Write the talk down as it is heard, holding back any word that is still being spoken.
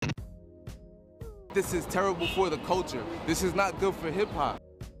This is terrible for the culture. This is not good for hip-hop.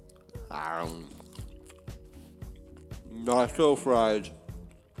 Nacho fries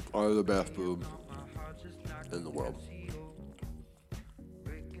are the best food in the world.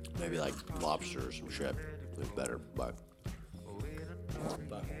 Maybe like lobster or some shit is better, but I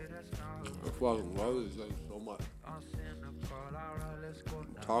fucking love these things so much.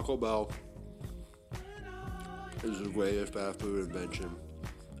 Taco Bell is the greatest fast food invention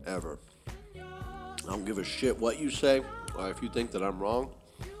ever. I don't give a shit what you say, or if you think that I'm wrong,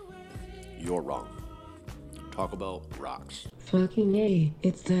 you're wrong. Taco Bell rocks. Fucking A,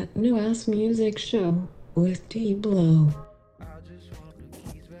 it's that new ass music show with Deebo.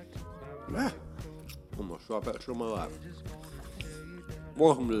 Yeah. Almost dropped that shit on my lap.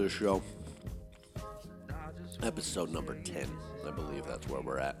 Welcome to the show. Episode number 10. I believe that's where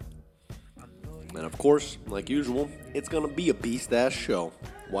we're at. And of course, like usual, it's gonna be a beast-ass show.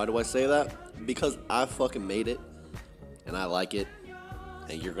 Why do I say that? Because I fucking made it, and I like it,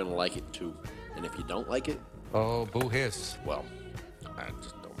 and you're gonna like it too. And if you don't like it, oh, boo hiss. Well, I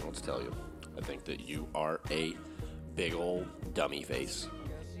just don't know what to tell you. I think that you are a big old dummy face,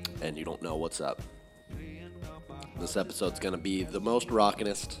 and you don't know what's up. This episode's gonna be the most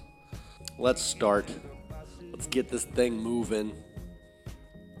rockinest. Let's start. Let's get this thing moving.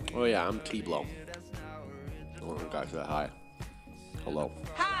 Oh yeah, I'm T-Blow. Oh, guys, say hi. Hello.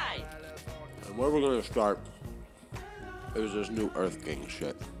 Hi! And where we're gonna start is this new EARTHGANG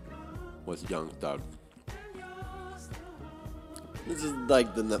shit with Young Thug. This is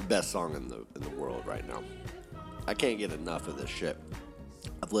like the best song in the world right now. I can't get enough of this shit.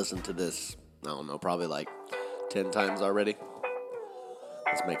 I've listened to this, I don't know, probably like 10 times already.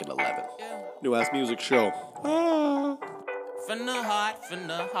 Let's make it 11. New ass music show. From the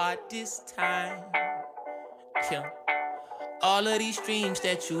heart this time. Yeah. All of these dreams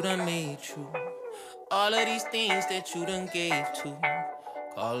that you done made true. All of these things that you done gave to.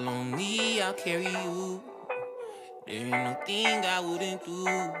 Call on me, I'll carry you. There ain't no thing I wouldn't do.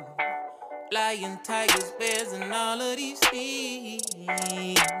 Lion, tigers, bears, and all of these things.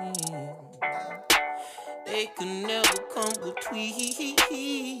 They could never come between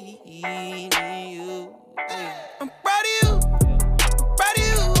you. I'm proud of you. I'm proud of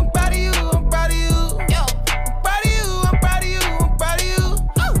you. I'm proud of you. I'm proud of you. Yo. I'm proud of you. I'm proud of you. I'm proud of you.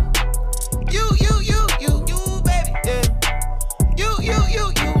 You, baby. Yeah. You.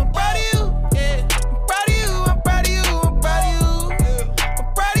 I'm proud of you. Yeah. I'm proud of you. I'm proud of you. I'm proud of you.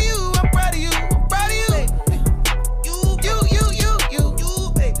 I'm proud of you. I'm proud of you. I'm proud of you. You,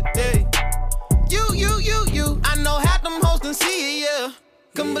 baby. Yeah. You. I know half them hoes can see it, yeah.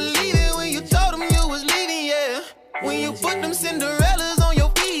 Couldn't believe it when you told them you was leaving, yeah. When you put them Cinderellas on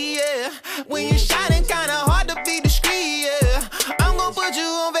your feet, yeah. When you shining, kinda hard to be discreet, yeah. I'm gonna put you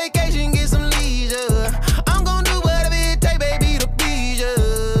on vacation, get some leisure. I'm gonna do whatever it take, baby, to please you,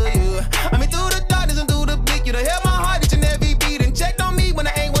 yeah. I mean, through the darkness and through the bleak, you done held my heart each and every beat and checked on me when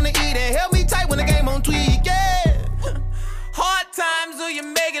I ain't wanna eat and held me tight when the game on tweak, yeah. Hard times, do you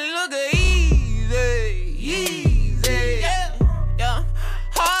make it look easy? Yeah.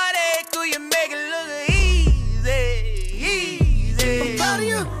 Heartache, do you make it look easy? I'm proud of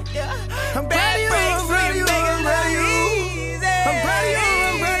you. Yeah. I'm proud of you. I'm proud of you. I'm proud of you. I'm proud of you.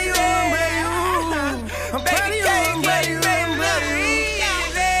 I'm proud of you. I'm proud of you. I'm proud of you. I'm proud of you. I'm proud of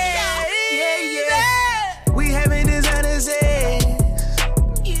you. Yeah. We having designer sex.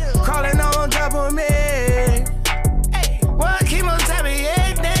 Crawling on top of me. Well, keep on top of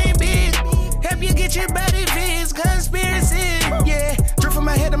everything, bitch. Help you get your body fixed. Conspiracy. Yeah. Drip from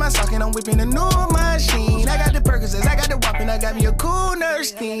my head to my socket. I'm whipping a new machine. I got the Percocets. I got the whopping. I got me a cool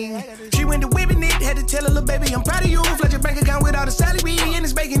nurse thing. She went to whipping it. Had to tell her, little baby, I'm proud of you. Flood your bank account with all the salary. And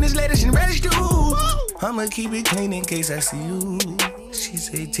it's bacon, this lettuce, and radish too. I'ma keep it clean in case I see you. She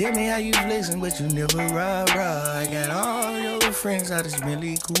say, tell me how you flexing, but you never rah. I got all your friends, how this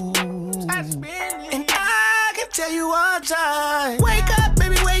really cool. And I can tell you all time. Wake up,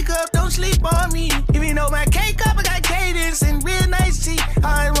 baby, wake up, don't sleep on me. Even though my cake up, I got cadence and real nice tea.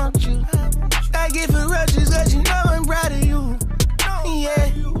 I want you. I give her rushes, cause you know I'm proud of you. Yeah.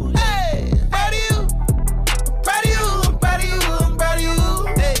 Hey, proud of you. Proud of you. I'm proud of you. I'm proud of you.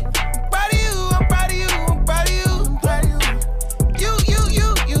 Hey, proud of you. I'm proud of you. I'm proud of you. I'm proud of you.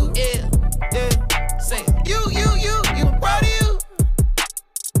 You. Yeah. Say you. I'm proud of you.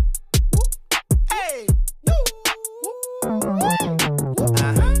 Hey.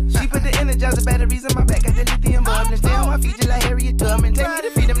 She put the Energizer batteries in my back. Got the lithium bulb. And stay on my feet just like Harriet Tubman. Take me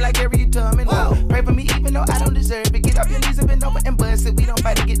to freedom like Harriet Tubman. Pray for me even though I don't deserve it. Get off your knees and bend over and bust it. We don't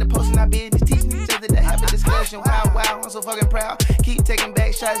fight to get the post in our business. Teaching each other to have a discussion. motion, wow, wow, I'm so fucking proud. Keep taking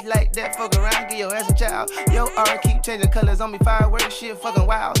back shots like that, fuck around, get your ass a child. Yo, keep changing colors on me, fireworks, shit fucking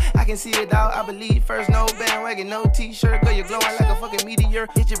wild. I can see it all, I believe first, no bandwagon, no t-shirt, girl, you're glowing like a fucking meteor.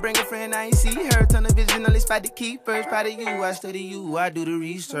 Did you bring a friend, I ain't see her, turn the vision, only spot the keepers. Proud of you, I study you, I do the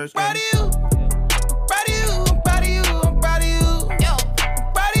research. Proud of you, proud of you, I'm proud of you, I'm proud of you. Yo,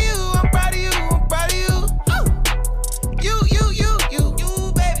 I'm proud of you, I'm proud of you, I'm proud of you. You,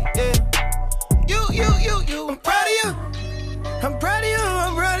 baby, yeah. You, I'm proud of you. I'm proud of you,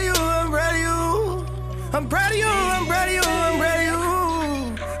 I'm proud of you, I'm proud of you. I'm proud of you, I'm proud of you, I'm proud of you.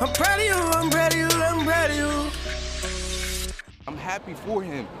 I'm proud of you, I'm proud of you, I'm proud of you. I'm happy for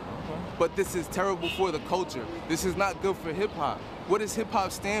him, but this is terrible for the culture. This is not good for hip-hop. What does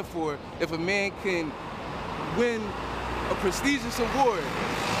hip-hop stand for if a man can win a prestigious award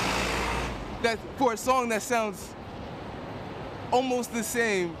that for a song that sounds almost the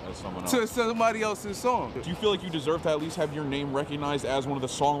same to somebody else's song? Do you feel like you deserve to at least have your name recognized as one of the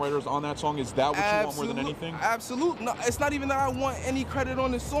songwriters on that song? Is that what you want more than anything? Absolutely. No, it's not even that I want any credit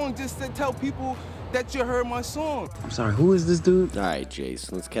on the song, just to tell people that you heard my song. I'm sorry, who is this dude? All right,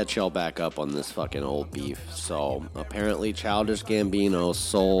 Jace, let's catch y'all back up on this fucking old beef. So, apparently Childish Gambino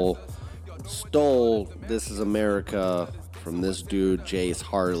stole This Is America from this dude, Jace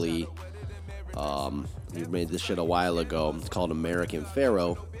Harley. He made this shit a while ago. It's called American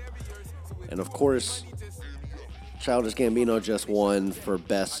Pharaoh. And of course, Childish Gambino just won for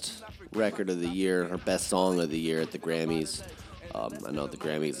Best Record of the Year, or Best Song of the Year at the Grammys. I know the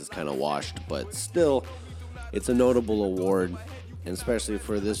Grammys is kind of washed, but still, it's a notable award, and especially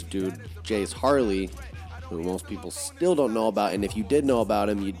for this dude, Jace Harley, who most people still don't know about, and if you did know about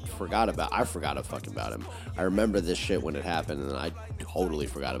him, I forgot fucking about him. I remember this shit when it happened, and I totally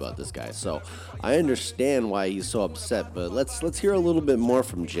forgot about this guy. So I understand why he's so upset, but let's hear a little bit more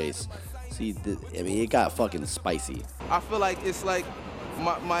from Jace. See, it got fucking spicy. I feel like it's like,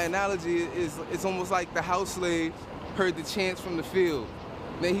 my analogy is, it's almost like the house slave heard the chants from the field.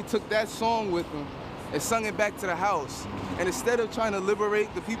 Then he took that song with him and sung it back to the house. And instead of trying to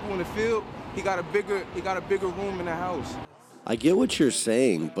liberate the people in the field, he got a bigger room in the house. I get what you're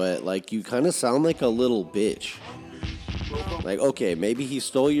saying, but like you kind of sound like a little bitch. Like, okay, maybe he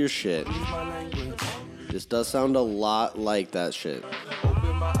stole your shit. This does sound a lot like that shit.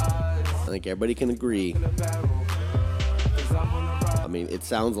 I think everybody can agree. I mean, it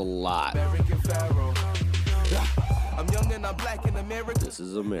sounds a lot. I'm young and I'm black in America. This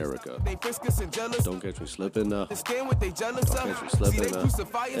is America. They frisk us and jealous. Don't catch me slipping now. Don't catch me slipping now.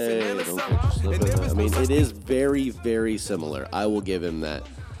 Hey, don't catch me slipping now. I mean, it is very, very similar. I will give him that.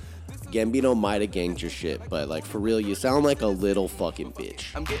 Gambino might have ganged your shit, but like for real, you sound like a little fucking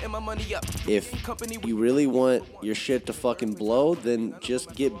bitch. I'm getting my money up. If you really want your shit to fucking blow, then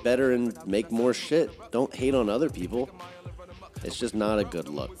just get better and make more shit. Don't hate on other people. It's just not a good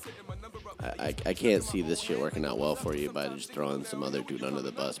look. I can't see this shit working out well for you by just throwing some other dude under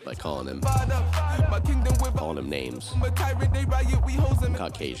the bus by calling him names. I'm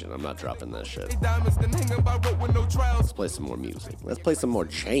Caucasian. I'm not dropping that shit. Let's play some more music. Let's play some more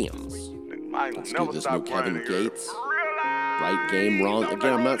jams. Let's do this new Kevin Gates. Right game, wrong.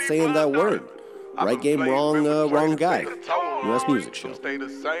 Again, I'm not saying that word. Right game, wrong guy. U.S. Music Show. Stay the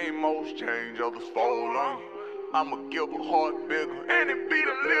same, most change, others fall on you. I'ma give a heart bigger, and it beat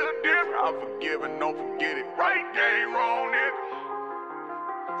a little different. I forgive and don't forget it. Right game, wrong nigga.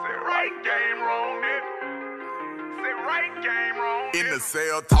 Say right game, wrong nigga. Say right game, wrong nigga. In the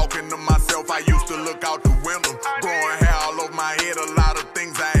cell, talking to myself, I used to look out the window. Growing hair all over my head, a lot of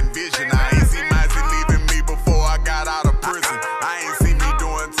things I envisioned. I ain't see Mizey leaving me before I got out of prison. I ain't see me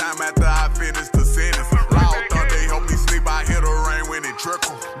doing time after I finished the sentence. Loud thunder help me sleep, I hear the rain when it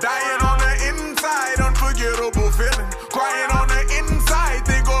trickle. Dying on the inside, unforgettable feeling. Crying on the inside,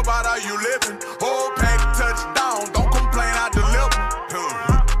 think about how you living. Whole pack touchdown, don't complain, I deliver.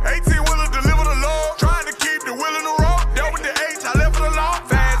 18-wheeler deliver the Lord. Trying to keep the wheel in the road. Dealt with the H, I left it alone.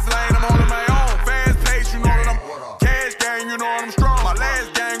 Fast lane, I'm on my own. Fast pace, you know that I'm cash gang, you know that I'm strong. My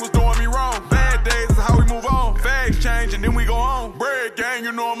last gang was doing me wrong. Bad days is how we move on. Fags change and then we go on. Bread gang,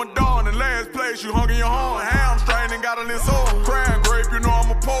 you know I'm a dawn. In last place, you hung in your horn. Hamstring and got a little sore. Crying grape, you know I'm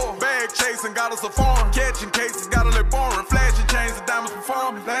a poor. Bag chasing, got us a farm. Catching cases, got a little boring. Flashing chains, the diamonds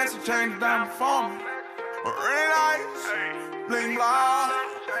performing. Flashing chains, the diamonds performing. Red lights, bling blah.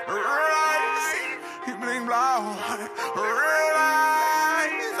 Red lights, he bling blah. Red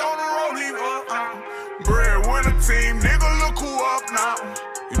lights, on the road he was. Breadwinner team, nigga, look who up now.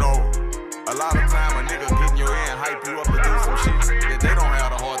 You know, a lot of time a nigga get in your ear and hype you up to do some shit that they don't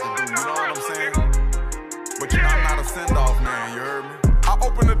have the heart to do. You know what I'm saying? But you know I'm not a send-off man, you heard me? I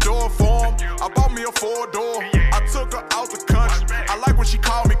opened the door for him. I bought me a 4 4-door. I took her out the country. I like when she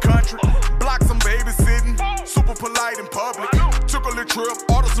called me country. Block some babysitting, super polite in public. Took a little trip,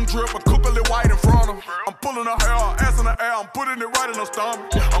 ordered some drip, and cook a little white in front of her. I'm pulling her hair, ass in the air, I'm putting it right in her stomach.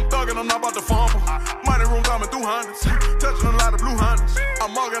 I'm thugging, I'm not about to fumble. Money room coming through hundreds, touching a lot of blue hundreds.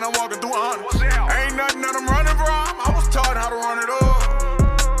 I'm mugging, I'm walking through honors. Ain't nothing that I'm running from, I was taught how to run it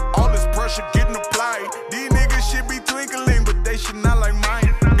up. All this pressure getting applied. These niggas should be twinkling, but they should not like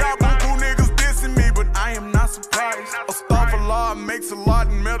mine. Got buku niggas dissing me, but I am not surprised. Astaghfirullah makes a lot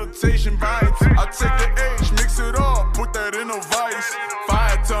in meditation vibes. I take the H, mix it up, put that in a vice.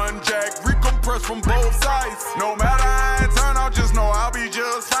 5-ton jack, recompress from both sides. No matter how it turn out, just know I'll be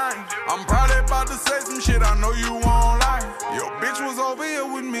just fine. I'm probably about to say some shit I know you won't like. Your bitch was over here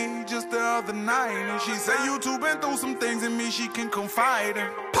with me just the other night, and she said you two been through some things in me she can confide in.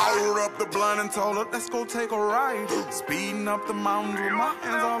 Powered up the blunt and told her, let's go take a ride. Speeding up the mountains with my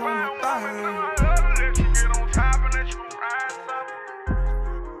hands all on the thigh. Let you get on top and let you rise up.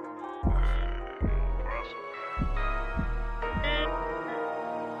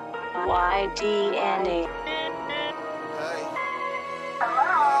 YD&A.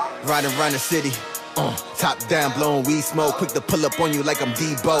 Riding around the city, top down, blowing weed smoke. Quick to pull up on you like I'm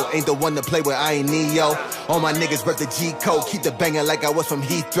Deebo. Ain't the one to play with, I ain't Neo. All my niggas rep the J.Cole. Keep the banging like I was from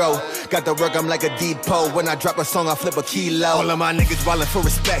Heathrow. Got the work, I'm like a Deebo. When I drop a song, I flip a kilo. All of my niggas ballin' for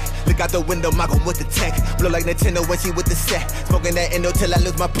respect. Look out the window, Michael with the tech. Blow like Nintendo when she with the set. Smoking that endo till I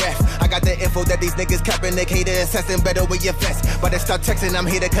lose my breath. I got the info that these niggas capping. They hater assassin, better with your vest. But I start texting, I'm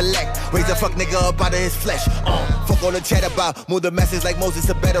here to collect. Raise a fuck nigga up out of his flesh. Fuck all the chat about. Move the message like Moses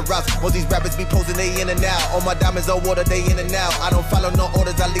to better routes. Most these rappers be posing, they in and out. All my diamonds on water, they in and out. I don't follow no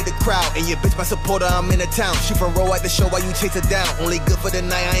orders, I lead the crowd. And your bitch my supporter, I'm in the town. She from row at the show while you chase her down. Only good for the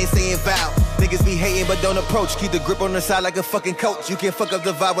night, I ain't saying vow. Niggas be hating but don't approach. Keep the grip on the side like a fucking coach. You can fuck up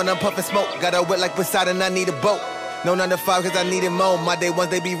the vibe when I'm puffing smoke. Got a wet like Poseidon, I need a boat. No 9 to 5 cause I need it more. My day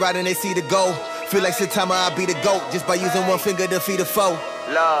ones they be riding, they see the goal. Feel like Saitama, I be the GOAT. Just by using one finger to feed a foe.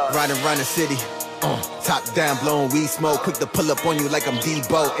 Riding around the city. Top down, blowing weed smoke. Quick to pull up on you like I'm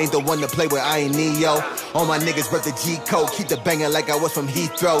Deebo. Ain't the one to play with, I ain't Neo. All my niggas rep the J.Cole. Keep the banging like I was from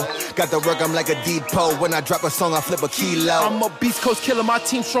Heathrow. Got the work, I'm like a Deebo. When I drop a song, I flip a kilo. I'm a Beast Coast killer, my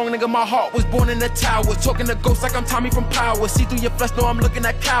team strong, nigga. My heart was born in the tower. Talking to ghosts like I'm Tommy from Power. See through your flesh, know I'm looking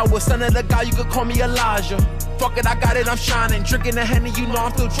at cowards. Son of the guy, you could call me Elijah. Fuck it, I got it, I'm shining. Drinking the Henny, you know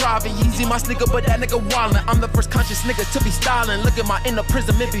I'm still driving. Yeezy my sneaker, but that nigga wildin'. I'm the first conscious nigga to be styling. Look at my inner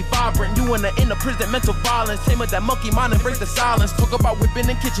prison, it be vibrant. You in the inner prison, mental violence. Tame of that monkey mind and break the silence. Talk about whipping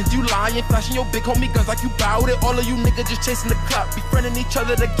in kitchens, you lying. Flashing your big homie guns like you bowed it. All of you niggas just chasing the clock. Befriending each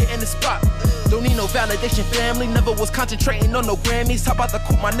other to get in the spot. Don't need no validation, family. Never was concentrating on no Grammys. How about the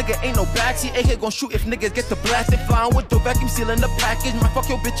coupe, my nigga ain't no backseat. AK gon' shoot if niggas get the blasted. Flying with the vacuum sealing the package. My fuck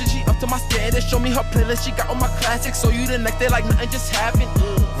your bitch and she up to my standards. Show me her playlist, she got all my classics. So you the next day like nothing just happened.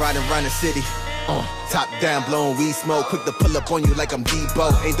 Riding around the city. Top down, blowing weed smoke. Quick to pull up on you like I'm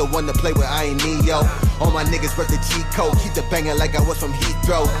Deebo. Ain't the one to play with, I ain't Neo. All my niggas rep the J.Cole. Keep the banging like I was from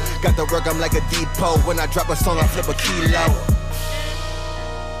Heathrow. Got the work, I'm like a Deebo. When I drop a song, I flip a kilo.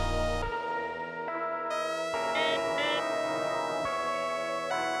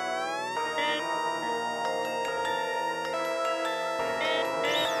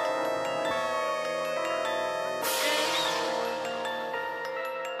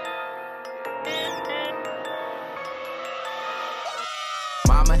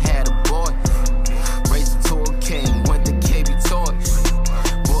 Mama had a boy, raised him to a king, went to KB Toys,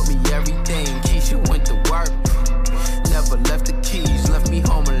 bought me everything, Keisha went to work, never left the keys, left me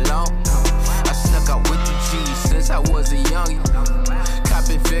home alone. I snuck out with the G's since I was a youngin',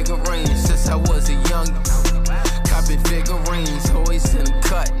 copping figurines since I was a youngin', copping figurines, always in the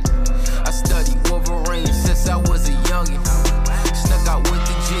cut. I studied Wolverine since I was a youngin', snuck out with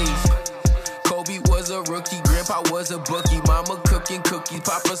the G's. Kobe was a rookie, grandpa was a bookie, mama cooking cookies,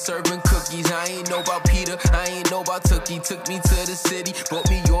 papa serving cookies. I ain't know about Peter, I ain't know about Tookie. Took me to the city, brought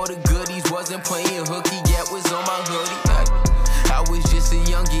me all the goodies. Wasn't playing hooky, yet was on my hoodie. I was just a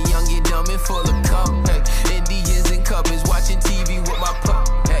youngie, dumb and full of cum. Hey, Indians and cupboards, watching TV with my pup.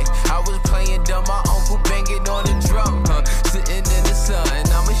 Hey, I was playing dumb, my uncle banging on the drum. Sitting in the sun,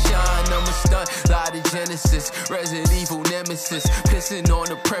 I'ma shine, I'ma stunt. Lord Genesis, Resident Evil Nemesis, pissing on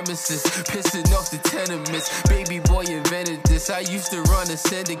the premises, pissing off the tenements. Baby boy invented this. I used to run a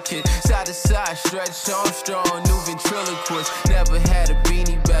syndicate, side to side, stretch Armstrong, new ventriloquist. Never had a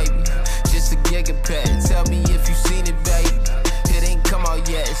beanie, baby, just a gigapad. Tell me if you seen it, baby. It ain't come out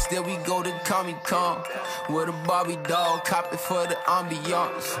yet. Still we go to Comic-Con with a Barbie doll, cop it for the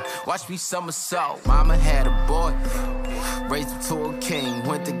ambiance. Watch me somersault. Mama had a boy, raised him to a king,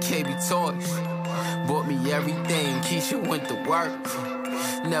 went to KB Toys, bought me everything. Keisha went to work.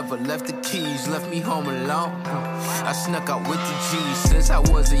 Never left the keys, left me home alone. I snuck out with the G's since I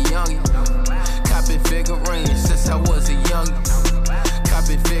was a youngin'. Copping figurines since I was a youngin'.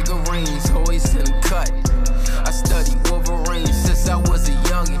 Copping figurines, always in the cut. I studied Wolverine since I was a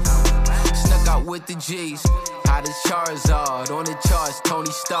youngin'. Snuck out with the G's, out of Charizard, on the charts,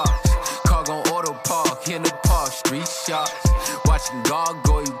 Tony Stark. Cargo auto park, in the park, street shots. Watching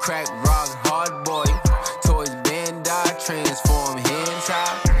gargoyle, crack rock, hard boy. Toys Bandai, transform hands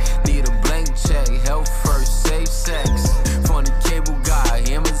high. Need a blank check, health first, safe sex. Funny cable guy,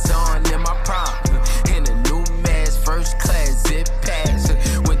 Amazon in my prime. In a new mask, first class, zip pass.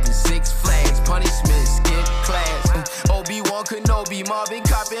 With the 6 flags, punishment, skip class. Obi-Wan Kenobi, Marvin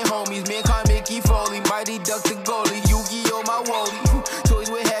copping homies. Man, call Mickey Foley, Mighty Duck the goalie. Yu-Gi-Oh, my Wody. Toys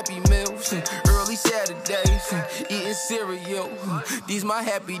with Happy Meals, early Saturdays. Eating cereal, these my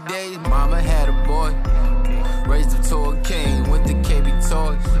happy days. Mama had a boy, raised him to a king, went to KB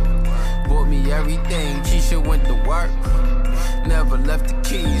Toys. Bought me everything, Keisha went to work. Never left the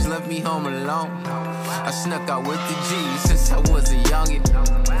keys, left me home alone. I snuck out with the G's since I was a youngin'.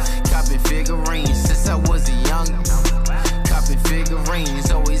 Copping figurines since I was a youngin'. Copping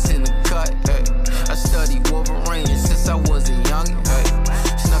figurines, always in the cut. Hey. I studied Wolverine since I was a youngin'. Hey.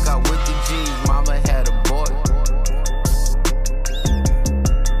 Snuck out with the G's, mama had a boy.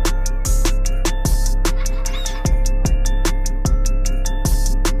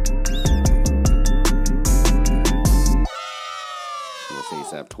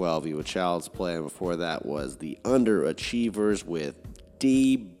 A AP Twelvyy with Child's Play, and before that was the Underachievers with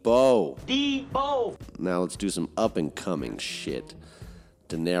Deebo. Now let's do some up and coming shit.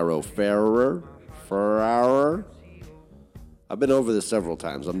 Deniro Farrar. I've been over this several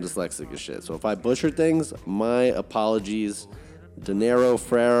times. I'm dyslexic as shit, so if I butcher things, my apologies. Deniro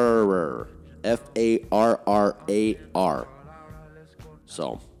Farrar, Farrar.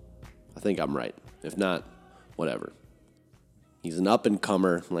 So I think I'm right. If not, whatever. He's an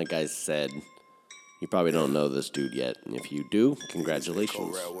up-and-comer, like I said. You probably don't know this dude yet, and if you do,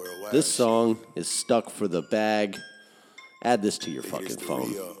 congratulations. This song is Stuck for the Bag. Add this to your fucking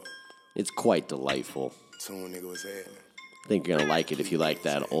phone. It's quite delightful. I think you're gonna like it if you like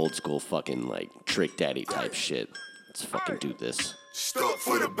that old-school fucking, like, Trick Daddy type shit. Let's fucking do this. Stuck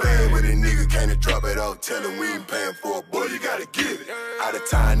for the bag, but a nigga can't drop it off. Tell him we ain't paying for it, boy, you gotta give it. Out of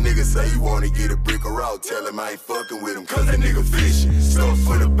time, nigga say you wanna get a brick or out. Tell him I ain't fucking with him, cause that nigga fishing. Stuck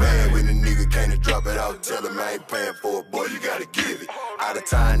for the bag, when a nigga can't drop it off. Tell him I ain't paying for it, boy, you gotta give it. Out of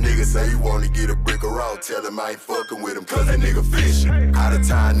time, nigga say you wanna get a brick or out. Tell him I ain't fucking with him, cause that nigga fishing. Out of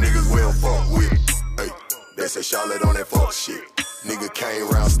time, niggas will fuck with it. Hey, they say Charlotte on that fuck shit. Nigga came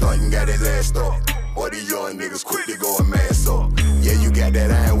round stunting, got his ass stuck. Boy, these young niggas quick to go and mass up. Yeah, you got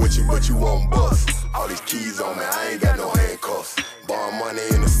that iron with you, but you won't bust. All these keys on me, I ain't got no handcuffs. Borrow money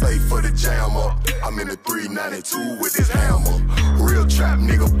in the safe for the jam up. I'm in the 392 with this hammer. Real trap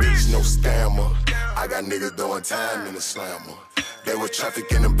nigga, bitch, no scammer. I got niggas doing time in the slammer. They was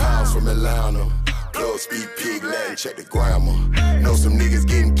trafficking them pounds from Atlanta. Plug speed, pig Latin, check the grammar. Know some niggas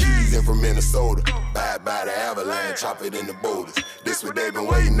getting keys in from Minnesota. Bye by the avalanche, chop it in the boulders. This what they been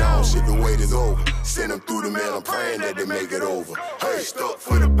waiting on, shit the wait is over. Send them through the mail, I'm praying that they make it over. Hey, stuck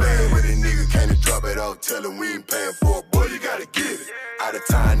for the bag, but a nigga can't drop it off. Tell him we ain't paying for it, boy, you gotta give it. Out of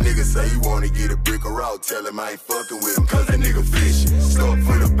time, nigga say you wanna get a brick or out. Tell him I ain't fucking with him, cause that nigga fishing. Stuck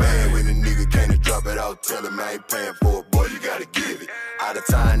for the bag, when a nigga can't drop it out. Tell him I ain't paying for it, boy, you gotta give it. Out of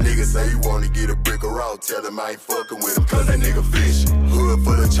time, nigga say you wanna get a brick or out. Tell him I ain't fucking with him, cause that nigga fishing. Hood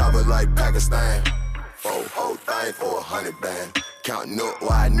full of choppers like Pakistan. Whole thing for 100 band. Counting up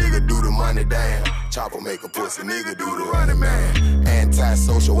why a nigga do the money down. Chopper make a pussy nigga do the running man.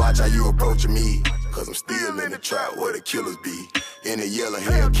 Anti-social, watch how you approaching me. Cause I'm still in the trap where the killers be. In a yellow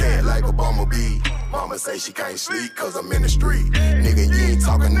Hellcat like a bumblebee. Mama say she can't sleep cause I'm in the street. Nigga, you ain't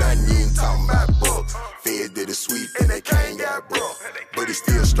talking nothing, you ain't talking about books. Feds did it sweet and they can't got broke. But he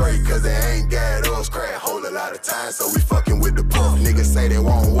still straight cause they ain't got us. Crack hold a lot of time so we fucking with the puff. Niggas say they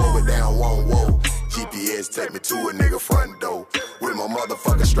want war but they don't want war. GPS take me to a nigga front door. With my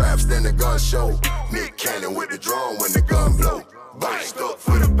motherfucking straps, then the gun show. Nick Cannon with the drone when the gun blow. Bang, stuck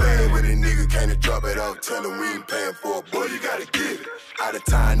for the bag, but a nigga can't drop it off. Tell him we ain't paying for it, boy, you gotta give it. Out of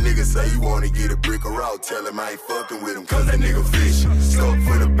time, nigga say you wanna get a brick or out. Tell him I ain't fucking with him, cause that nigga fishing. Stuck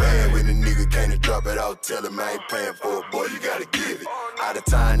for the bag, when a nigga can't drop it off. Tell him I ain't paying for it, boy, you gotta give it. Out of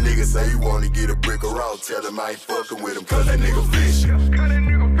time, nigga say you wanna get a brick or out. Tell him I ain't fucking with him, cause that nigga fishing.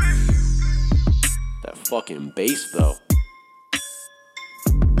 That fucking bass, though.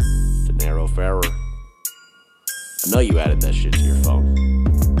 Deniro Farrar. I know you added that shit to your phone.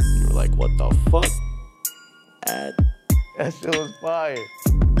 You were like, what the fuck? ad. That shit was fire.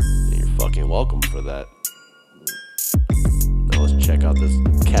 You're fucking welcome for that. Now let's check out this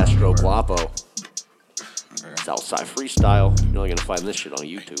Castro Guapo. Soufside Freestyle. You're only gonna find this shit on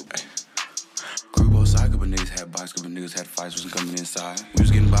YouTube. Crew both side, couple niggas had bikes, couple niggas had fights, wasn't coming inside. We was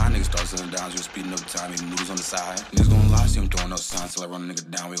getting by, niggas start selling down, we was speeding up time, making moves on the side. Niggas gon' lie, see him throwing up signs till I run a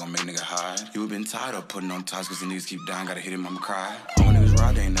nigga down, we gon' make nigga hide. You been tired of putting on ties, cause the niggas keep dying, gotta hit him, I'ma cry. All my niggas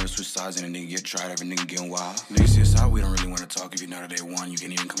ride, they ain't never switch sides, and a nigga get tried, every nigga getting wild. Niggas see us out, we don't really wanna talk, if you know that they won, you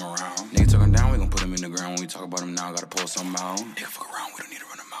can't even come around. Niggas talking down, we gon' put him in the ground, when we talk about him now, gotta pull something out. Nigga fuck around, we don't need to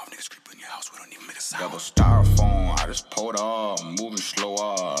run them out, niggas creep in your house, we don't even make a sound. Double styrofoam, I just pulled up, moving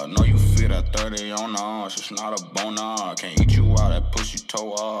slower. Know you feel that 30 on us, it's not a boner. Can't eat you out, that pussy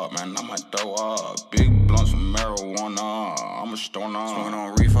toe up, man, I might throw up. Big blunts from marijuana, I'm a stoner. Smoking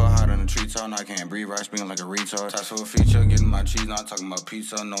on reefer, hot in the treetop, now I can't breathe right, speaking like a retard. Task for a feature, getting my cheese, not talking about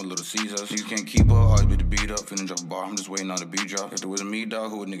pizza, no little Caesars. You can't keep her, always be the beat up, finna drop a bar, I'm just waiting on the beat drop. If there was a me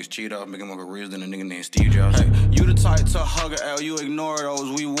dog, who would niggas cheat up, making more careers than a nigga named Steve Jobs. Hey, you the type to hug a L, you ignore those,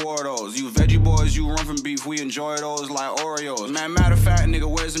 we wore those. You veggie boys, you run from beef, we enjoy those like Oreos. Man, matter of fact, nigga,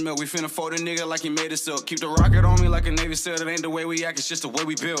 where's the milk? We finna fold a nigga like he made it silk. Keep the rocket on me like a Navy SEAL, that ain't the way we act, it's just the way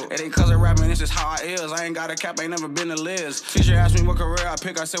we build. It ain't cause of rapping, it's just how I is. I ain't got a cap, I ain't never been to Liz. Teacher asked me what career I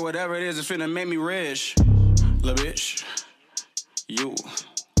pick, I said whatever it is, it's finna make me rich. Lil' bitch, you,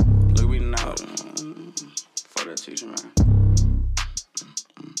 look me now. For that teacher, man.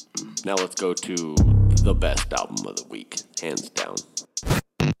 Now let's go to the best album of the week, hands down.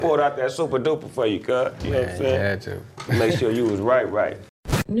 Pulled out that super duper for you, cuz. You know what I'm saying? Had to. Make sure you was right.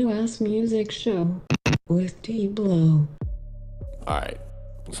 New Ass Music Show with Deebo. Alright,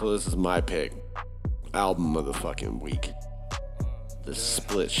 so this is my pick. Album of the fucking week. The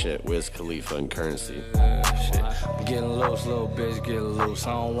split shit, Wiz Khalifa and Currency. Shit. I'm getting loose, little bitch, get loose.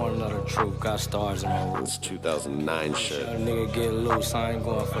 I don't want another truth, got stars in my roof. It's 2009 shit. A nigga get loose, I ain't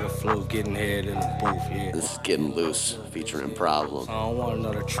going for the fluke, getting head in the booth, yeah. This is Getting Loose, featuring Problem. I don't want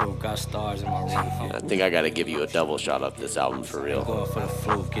another truth, got stars in my roof, yeah. I think I gotta give you a double shot of this album for real. I'm going for the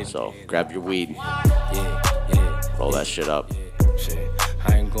fluke, so grab your weed, yeah. Roll that shit up. Shit.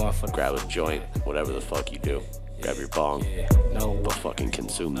 I ain't going for grab a joint, whatever the fuck you do. Grab your bong, but fucking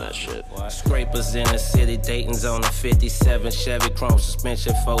consume that shit. Scrapers in the city, Dayton's on the 57 Chevy, chrome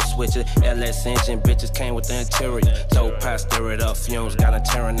suspension, 4 switches, LS engine, bitches came with the interior. Dope pie, stir it up, fumes got it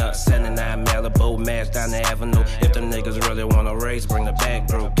tearing up. 79 Malibu, match down the avenue. If them niggas really wanna race, bring the back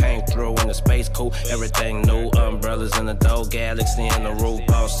through. Came through in the space coupe, everything new. Umbrellas in the door, galaxy in the roof,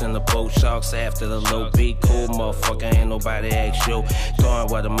 boss in the boat, sharks after the loop. Be cool, motherfucker, ain't nobody ask you. Going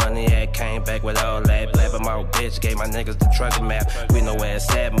where the money at, came back with all that, blabbing my bitch. Gave my niggas the trucker map. We know where it's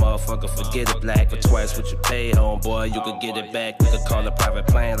at, motherfucker. Forget it, black. For twice what you paid, homeboy. You could get it back. You could call a private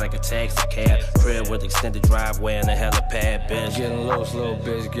plane like a taxi cab. Crib with extended driveway and a helipad, bitch. Getting loose, little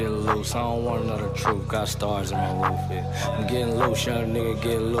bitch, get loose. I don't want another truth. Got stars in my roof, yeah. I'm getting loose, young nigga,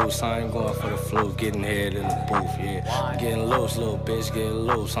 get loose. I ain't going for the fluke, getting head in the booth, yeah. I'm getting loose, little bitch, get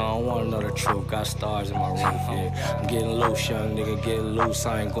loose. I don't want another truth. Got stars in my roof, yeah. I'm getting loose, young nigga, get loose.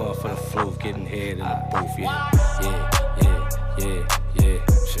 I ain't going for the fluke, getting head in the booth, yeah. Yeah,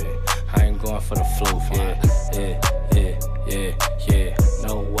 shit. I ain't going for the floof, yeah.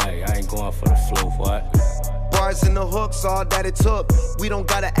 No way, I ain't going for the floof, what? Bars in the hooks, all that it took. We don't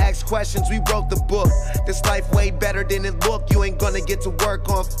gotta ask questions, we wrote the book. This life way better than it look. You ain't gonna get to work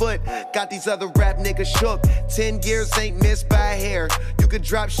on foot. Got these other rap niggas shook. 10 years ain't missed by a hair. You could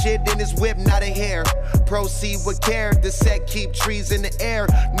drop shit in his whip, not a hair. Proceed with care, the set keep trees in the air.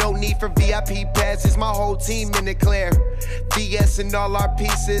 No need for VIP passes, my whole team in the clear. VS and all our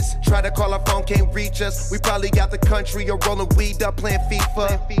pieces. Try to call our phone, can't reach us. We probably got the country or rolling weed up playing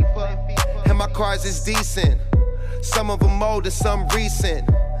FIFA. And my cars is decent. Some of them old and some recent.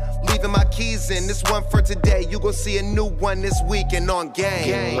 Leaving my keys in, this one for today. You gon' see a new one this weekend on Gang.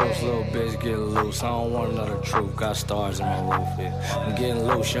 Getting loose, little bitch, get loose. I don't want another truth, got stars in my roof, yeah. I'm getting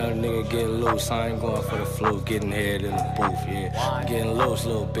loose, young nigga, get loose. I ain't going for the fluke, getting head in the booth, yeah. I'm getting loose,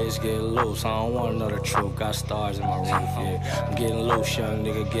 little bitch, get loose. I don't want another truth, got stars in my roof, yeah. I'm getting loose, young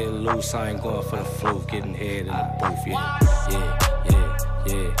nigga, get loose. I ain't going for the fluke, getting head in the booth, yeah.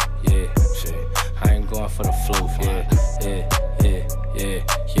 Yeah, shit. I ain't going for the floof, yeah.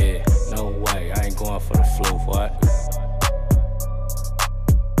 No way, I ain't going for the floof, what?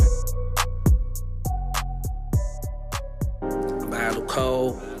 Battle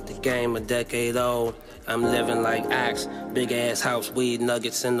cold, the game a decade old. I'm living like Ox, big ass house, weed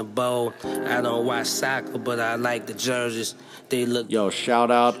nuggets in the bowl. I don't watch soccer, but I like the jerseys. They look. Yo, shout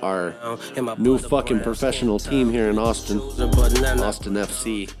out our new fucking professional team here in Austin. Austin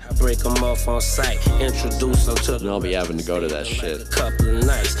FC. I break them off on site, introduce them to. And I'll be having to go to that shit. Couple of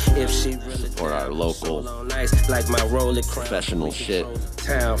nights, if she really support our local like my roller professional shit.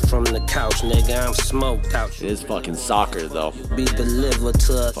 Town from the couch, nigga, I'm smoked out. It is fucking soccer though. Be delivered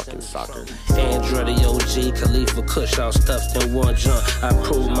to fucking soccer. Andretti OG, Khalifa Kush, all stuffed in one junk. I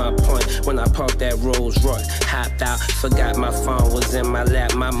proved my point when I parked that Rolls Royce. Hopped out, forgot my phone was in my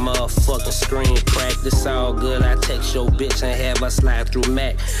lap. My motherfucking screen cracked. It's all good. I text your bitch and have her slide through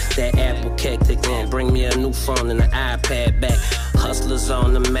Mac. That Apple cactic in. Bring me a new phone and an iPad back. Hustlers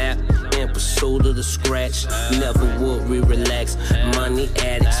on the map. In pursuit of the scratch. Never would we relax. Money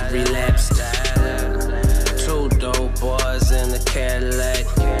addicts relapsed. Two dope boys in the Cadillac.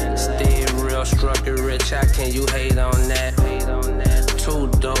 Stay real, struck it rich. How can you hate on that? Two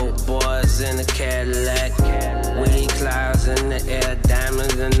dope boys in the Cadillac. Weed clouds in the air,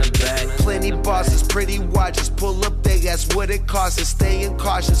 diamonds in the back. Plenty bosses, pretty watches, pull up, they ask what it costs. Staying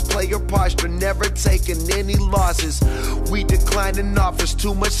cautious, play your posture, never taking any losses. We declining offers,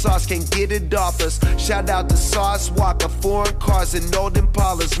 too much sauce, can't get it off us. Shout out to Sauce Walker, foreign cars and old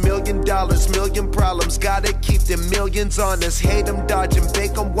Impalas. $1 million, million problems, gotta keep them millions on us. Hate them dodging,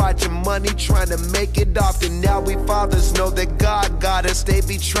 bake them watching, money trying to make it often. Now we fathers know that God got us, they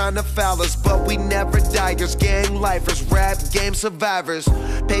be trying to foul us, but we never diers. Gang lifers, rap game survivors.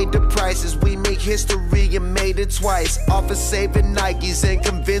 Paid the prices, we make history and made it twice. Off of saving Nikes and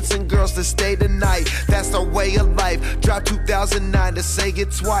convincing girls to stay the night. That's our way of life. Dropped 2009 to say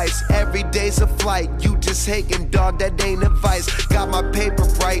it twice. Every day's a flight, you just hating, dog, that ain't advice. Got my paper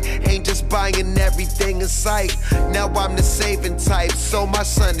right, ain't just buying everything in sight. Now I'm the saving type, so my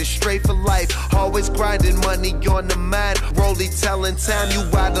son is straight for life. Always grinding, money on the mind. Rolly telling time you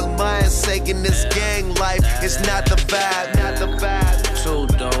out of line, saying this gang life. It's not the vibe, not the vibe. Two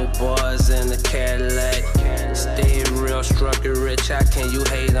dope boys in the Cadillac. Stay real, struck it rich. How can you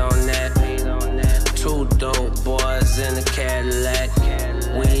hate on that? Two dope boys in the Cadillac.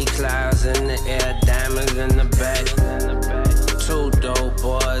 Weed clouds in the air, diamonds in the back. Two dope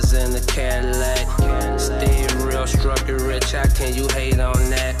boys in the Cadillac. Stay real, struck it rich. How can you hate on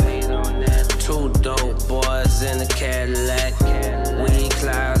that? Two dope boys in the Cadillac. Weed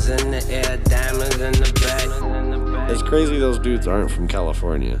clouds in the air, diamonds in the back. It's crazy those dudes aren't from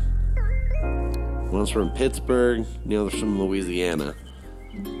California. One's from Pittsburgh, the other's from Louisiana.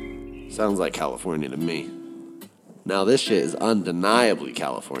 Sounds like California to me. Now this shit is undeniably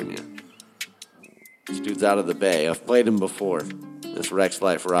California. This dude's out of the Bay. I've played him before. This Rexx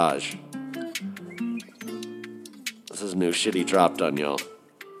Life Raj. This is new shit he dropped on y'all.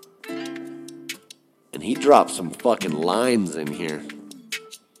 And he dropped some fucking lines in here.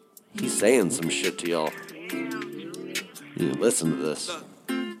 He's saying some shit to y'all. You listen to this.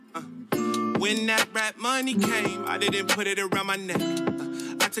 When that rap money came, I didn't put it around my neck.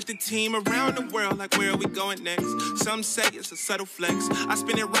 I took the team around the world, like where are we going next? Some say it's a subtle flex. I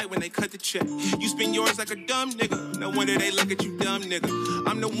spin it right when they cut the check. You spin yours like a dumb nigga. No wonder they look at you dumb nigga.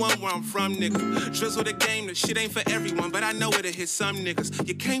 I'm the one where I'm from, nigga. Drizzle the game, the shit ain't for everyone, but I know it'll hit some niggas.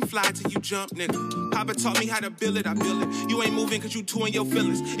 You can't fly till you jump, nigga. Papa taught me how to build it, I build it. You ain't moving cause you two in your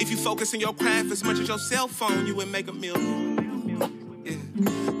feelings. If you focus on your craft as much as your cell phone, you would make $1 million.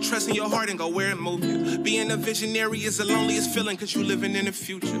 Trust in your heart and go where it moves you. Being a visionary is the loneliest feeling cause you living in the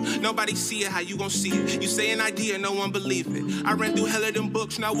future. Nobody see it, how you gon' see it? You say an idea, no one believe it. I ran through hell of them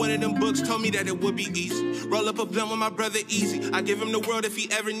books, not one of them books told me that it would be easy. Roll up a blunt with my brother Easy. I give him the world if he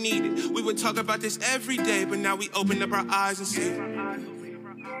ever needed. We would talk about this every day, but now we open up our eyes and see it.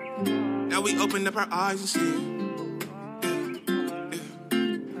 Now we open up our eyes and see it.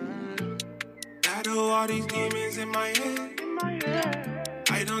 I know all these demons in my head.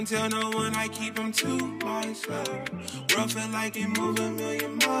 I don't tell no one, I keep them to myself. World feel like it move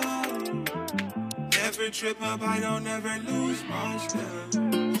 1,000,000 miles. Never trip up, I don't ever lose myself.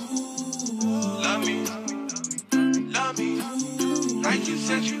 Love me, like you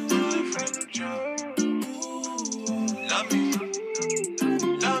said you would from the jump.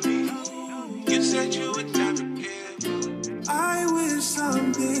 Love me, you said you would never give. I wish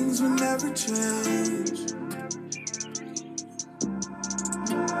some things would never change.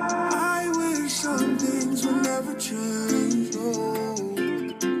 I wish some things would never change, no.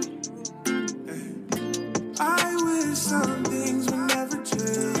 I wish some things would never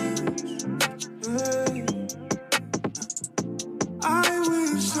change. I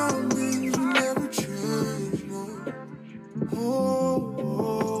wish some things would never change, no.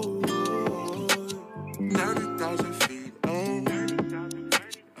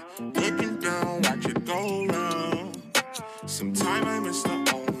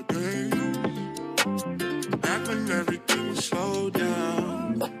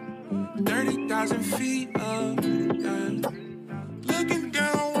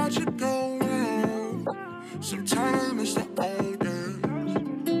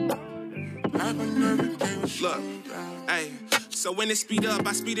 So when it speed up,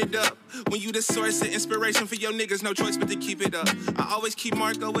 I speed it up. When you the source of inspiration for your niggas, no choice but to keep it up. I always keep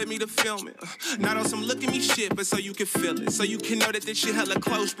Marco with me to film it. Not on some look at me shit, but so you can feel it. So you can know that this shit hella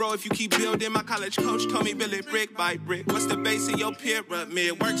close, bro. If you keep building, my college coach told me build it brick by brick. What's the base of your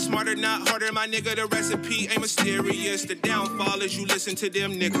pyramid? Work smarter, not harder, my nigga. The recipe ain't mysterious. The downfall is you listen to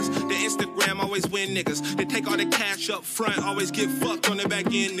them niggas. The Instagram always win niggas. They take all the cash up front, always get fucked on the back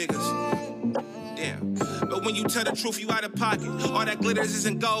end niggas. Damn. But when you tell the truth, you out of pocket. All that glitters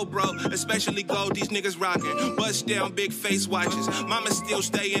isn't gold, bro. Especially gold these niggas rockin'. Bust down big face watches. Mama still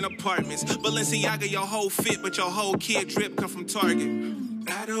stay in apartments. Balenciaga your whole fit, but your whole kid drip come from Target.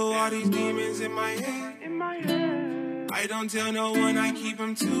 Battle all these demons in my head. I don't tell no one, I keep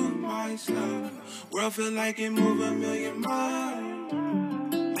them to myself. World feel like it move a million miles.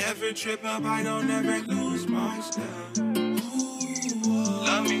 Never trip up, I don't ever lose my step.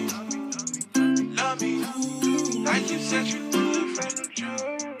 Love me. Love me, like you said you would, friend of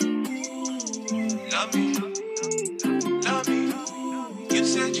Joe. Love me, you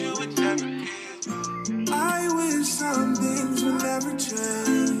said you would never give. I wish some things would never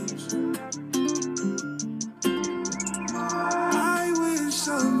change. I wish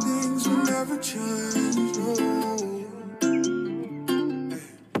some things would never change. Oh.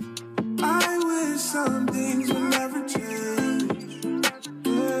 I wish some things would never change.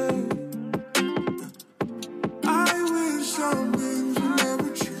 Some things will never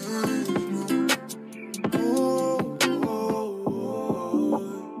change. Oh, oh, oh.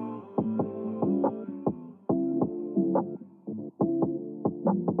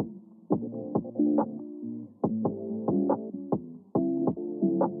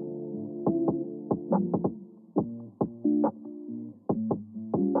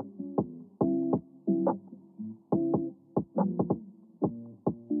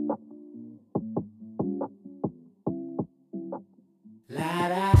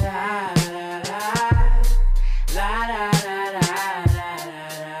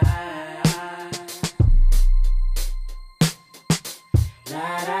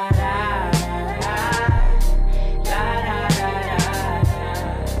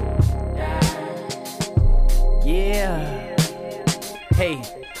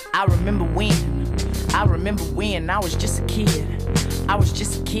 I was just a kid. I was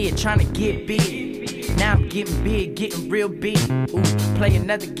just a kid trying to get big. Now I'm getting big, getting real big. Ooh, play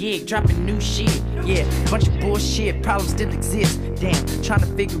another gig, dropping new shit. Yeah, bunch of bullshit, problems still exist. Damn, trying to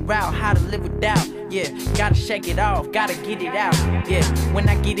figure out how to live without. Yeah, gotta shake it off, gotta get it out. Yeah, when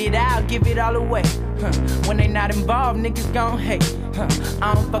I get it out, give it all away. When they not involved, niggas gon' hate.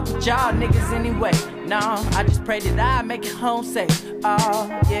 I don't fuck with y'all niggas anyway. No, I just pray that I make it home safe. Oh,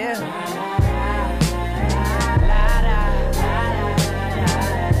 yeah.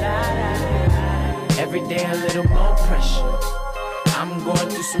 Every day a little more pressure. I'm going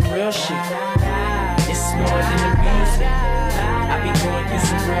through some real shit. It's more than the music. I be going through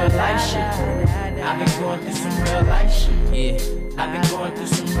some real life shit. I've been going through some real life shit. Yeah, I've been going through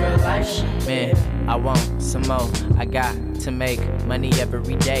some real life shit. Man, I want some more. I got to make money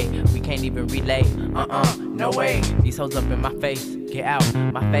every day. We can't even relate. No way. These hoes up in my face. Get out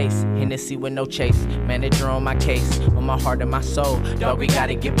my face, Hennessy with no chase. Manager on my case, on my heart and my soul. Dog, we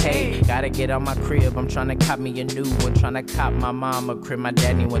gotta get paid. Gotta get out my crib. I'm tryna cop me a new one. Tryna cop my mom a crib. My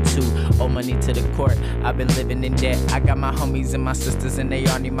daddy one too. Owe money to the court. I've been living in debt. I got my homies and my sisters and they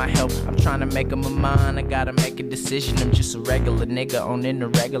all need my help. I'm tryna make them a mine. I gotta make a decision. I'm just a regular nigga on an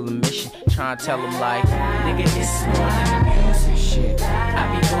irregular mission. Tryna tell them like, nigga, it's more than the music shit.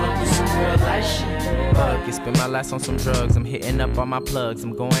 I be going through some real life shit. Fuck it, spend my last on some drugs. I'm hitting up all my plugs.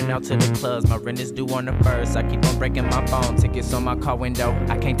 I'm going out to the clubs. My rent is due on the 1st. I keep on breaking my phone. Tickets on my car window.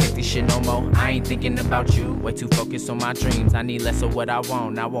 I can't take this shit no more. I ain't thinking about you. Way too focused on my dreams. I need less of what I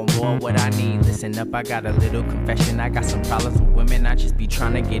want. I want more of what I need. Listen up, I got a little confession. I got some problems with women. I just be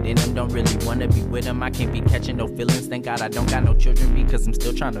trying to get in them. Don't really wanna be with them. I can't be catching no feelings. Thank God I don't got no children because I'm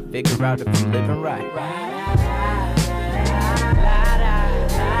still trying to figure out if I'm living right.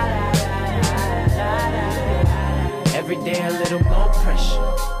 Every day a little more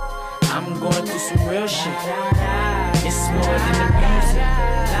pressure. I'm going through some real shit. It's more than the music.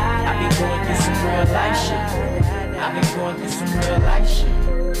 I be going through some real life shit. I've been going through some real life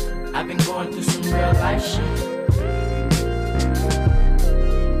shit. I've been going through some real life shit.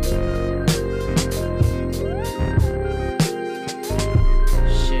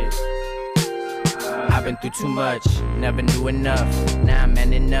 I've been through too much, never knew enough. Now I'm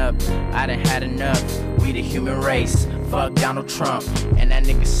manning up, I done had enough. We the human race, fuck Donald Trump and that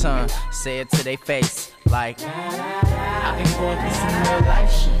nigga's son. Say it to they face, like I've been going through some real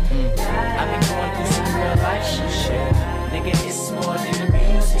life shit. I've been going through some real life shit. Nigga, it's more than the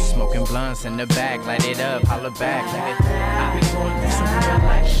music. Smoking blunts in the back, light it up, holla back, nigga. I be going through some real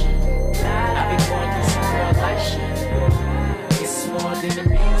life shit. I be going through some real life shit. It's more than the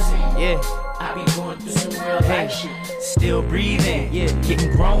music. Yeah. I be going through some real life shit. Still breathing, yeah,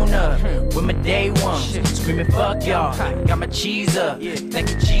 getting grown up with my day one. Screaming fuck y'all, got my cheese up.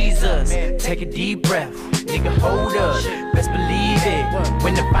 Thank you Jesus, take a deep breath. Nigga hold up, best believe it.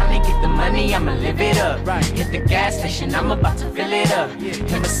 When I finally get the money, I'ma live it up. Hit the gas station, I'm about to fill it up.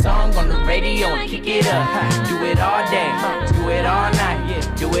 Hear my song on the radio and kick it up. Do it all day, do it all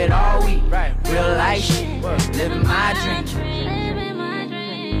night, do it all week. Real life shit, living my dream.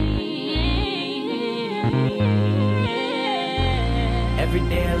 Every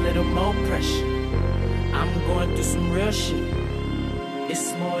day a little more pressure. I'm going through some real shit.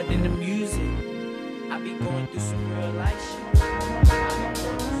 It's more than the music. I be going through some real life shit.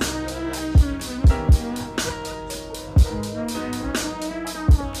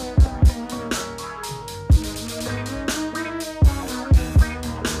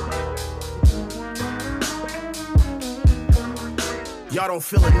 Y'all don't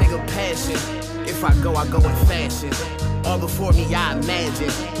feel a nigga passion. If I go in fashion. All before me, I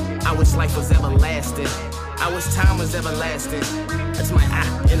imagine. I wish life was everlasting. I wish time was everlasting. That's my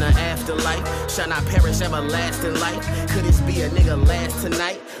in the afterlife. Shall not perish everlasting life. Could this be a nigga last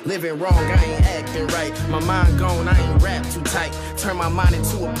tonight? Living wrong, I ain't acting right. My mind gone, I ain't rap too tight. Turn my mind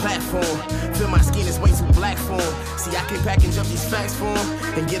into a platform. Feel my skin is way too black for him. See, I can package up these facts for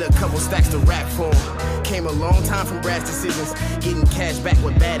him and get a couple stacks to rap for him. Came a long time from brass decisions. Getting cash back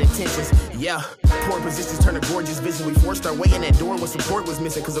with bad intentions. Yeah, poor positions turn a gorgeous vision. We forced our way in that door when support was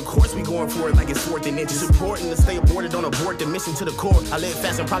missing. Cause of course we going for it like it's 4th and inches. Important to stay aborted, don't abort the mission to the core. I live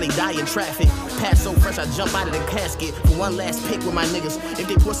fast and probably die in traffic. Pass so fresh I jump out of the casket. For one last pick with my niggas. If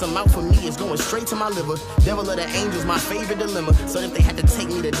they pour some out for me, it's going straight to my liver. Devil of the angels, my favorite dilemma. So if they had to take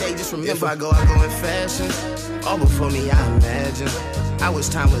me today, just remember. If I go in fashion. All before me, I imagine. I wish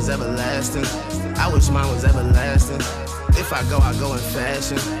time was everlasting. I wish mine was everlasting. If I go in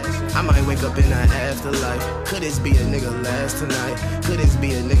fashion. I might wake up in the afterlife. Could this be a nigga last tonight? Could this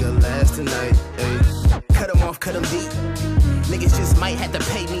be a nigga last tonight? Hey. Cut them off, cut them deep. Niggas just might have to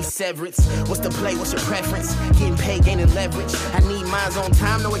pay me severance. What's the play, what's your preference? Getting paid, gaining leverage. I need mines on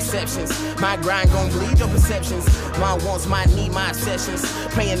time, no exceptions. My grind gon' bleed your perceptions. My wants, my need, my obsessions.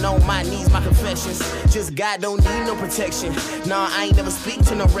 Praying on my knees, my confessions. Just God don't need no protection. Nah, I ain't never speak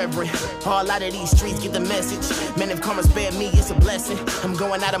to no reverend. All out of these streets get the message. Man, if karma spared me, it's a blessing. I'm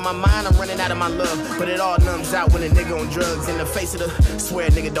going out of my mind, I'm running out of my love. But it all numbs out when a nigga on drugs. In the face of the swear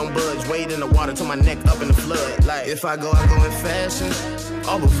nigga don't budge. Wade in the water till my neck up in the flood. Like, if I go in fashion.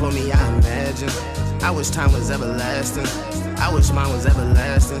 All before me, I imagine. I wish time was everlasting. I wish mine was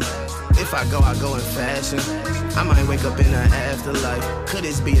everlasting. If I go in fashion. I might wake up in the afterlife. Could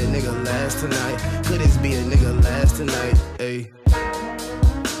this be a nigga last tonight? Could this be a nigga last tonight? Hey.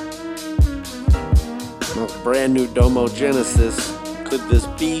 Well, brand new Domo Genesis. Could this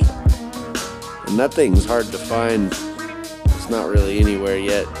be? And that thing's hard to find. It's not really anywhere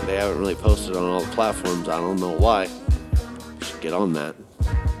yet. They haven't really posted on all the platforms. I don't know why. Get on that.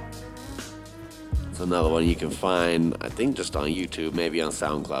 It's another one you can find, I think, just on YouTube, maybe on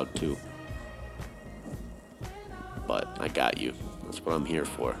SoundCloud too. But I got you. That's what I'm here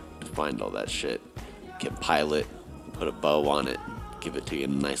for, to find all that shit. Compile it, put a bow on it, give it to you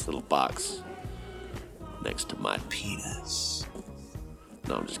in a nice little box next to my penis.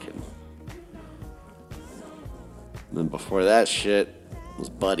 No, I'm just kidding. And then before that shit was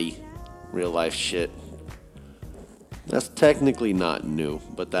Buddy, real life shit. That's technically not new,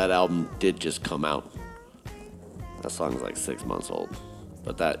 but that album did just come out. That song's like 6 months old.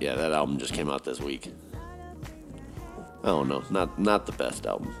 But that album just came out this week. I don't know, not the best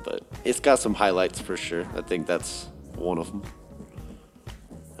album, but it's got some highlights for sure. I think that's one of them.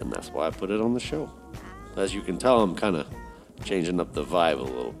 And that's why I put it on the show. As you can tell, I'm kind of changing up the vibe a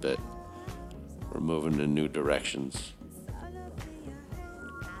little bit. We're moving in new directions.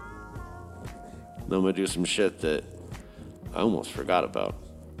 Then I'm gonna do some shit that I almost forgot about.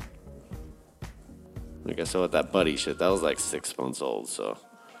 Like I said with that Buddy shit, that was like 6 months old, so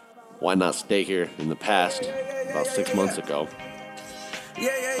why not stay here in the past, about 6 months ago,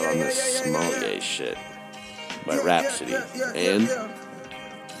 on this Sommelier shit by Rapsody. And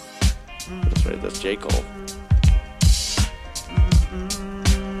that's right, that's J.Cole.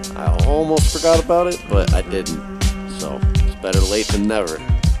 I almost forgot about it, but I didn't. So it's better late than never.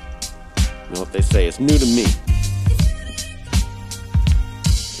 You know what they say, it's new to me.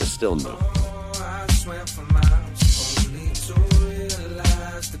 It's still new. I swam for miles, only to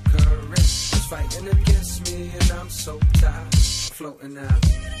realize the current is fighting against me, and I'm so tired, floating out.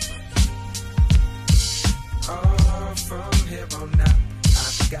 Oh, from here on out,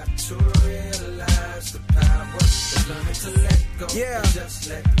 I've got to realize the power is learning to let go, and just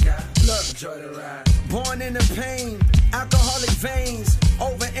let God enjoy the ride. Born in the pain, alcoholic veins,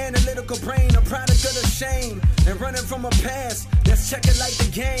 over analytical brain, a product of the shame, and running from a past that's checking like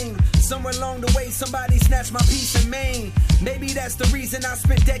the game. Somewhere along the way, somebody snatched my peace and main. Maybe that's the reason I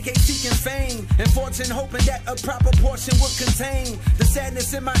spent decades seeking fame and fortune, hoping that a proper portion would contain the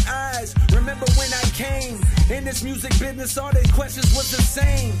sadness in my eyes. Remember when I came in this music business, all these questions was the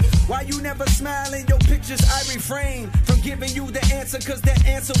same. Why you never smile in your pictures? I refrain from giving you the answer, cause that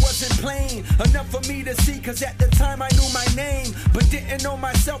answer wasn't plain enough for me to see, cause at the time I knew my name but didn't know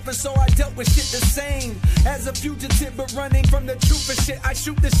myself, and so I dealt with shit the same as a fugitive, but running from the truth and shit. I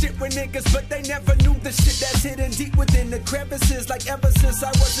shoot the shit with niggas, but they never knew the shit that's hidden deep within the crevices, like ever since I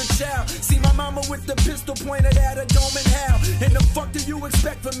was a child. See my mama with the pistol pointed at her dome, and how in the fuck do you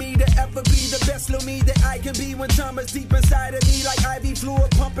expect for me to ever be the best little me that I can be when time is deep inside of me, like IV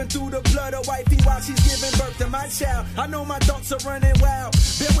fluid pumping through the blood of wifey while she's giving birth to my child. I know my thoughts are running wild,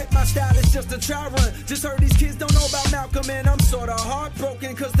 bear with my style, it's just a try run. Just heard these kids don't know about Malcolm, and I'm sorta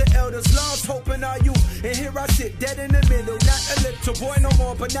heartbroken cause the elders lost hope in our youth, and here I sit dead in the middle, not a little boy no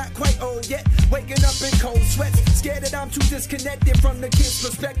more, but not quite old yet, waking up in cold sweats, scared that I'm too disconnected from the kid's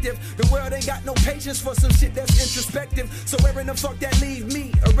perspective. The world ain't got no patience for some shit that's introspective, so where in the fuck that leave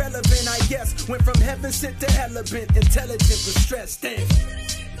me? Irrelevant, I guess. Went from heaven sent to hell bent, intelligent but stressed, damn.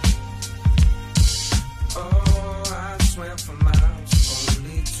 Oh, I swam for miles,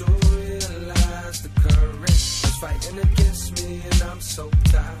 only to realize the current is fighting against me, and I'm so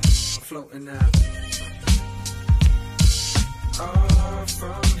tired, floating out. Oh,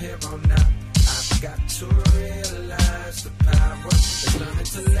 from here on out, I've got to realize the power is learning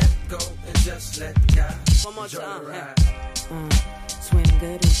to let go and just let God enjoy the ride. Swim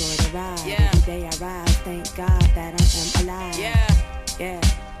good, enjoy the ride. Every day I rise, thank God that I am alive. Yeah.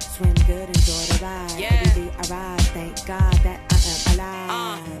 Swim good, enjoy the ride. Every day I rise, thank God that I am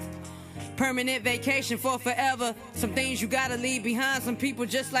alive. Permanent vacation for forever. Some things you gotta leave behind. Some people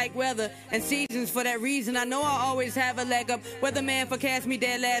just like weather and seasons. For that reason, I know I always have a leg up. Weatherman forecast me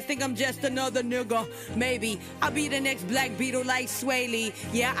dead last. Think I'm just another nigga. Maybe I'll be the next Black Beetle like Sway Lee.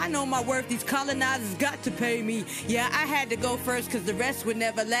 Yeah, I know my worth. These colonizers got to pay me. Yeah, I had to go first cause the rest would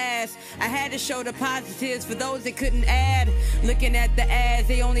never last. I had to show the positives for those that couldn't add. Looking at the ads,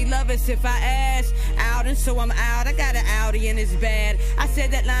 they only love us if I ask out, and so I'm out. I got an Audi and it's bad. I said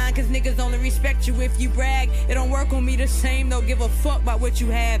that line cause niggas only respect you if you brag. It don't work on me the same, don't give a fuck about what you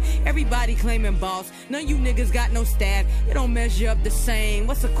have. Everybody claiming boss, none of you niggas got no staff. It don't measure up the same.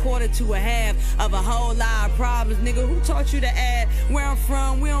 What's a quarter to a half of a whole lot of problems, nigga? Who taught you to add? Where I'm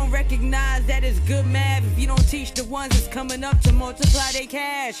from, we don't recognize that it's good math if you don't teach the ones that's coming up to multiply their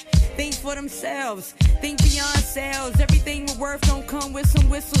cash. Think for themselves, think beyond sales. Everything with worth don't come with some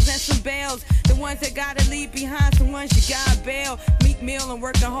whistles and some bells. The ones that gotta leave behind, some ones you gotta bail. Meek Mill and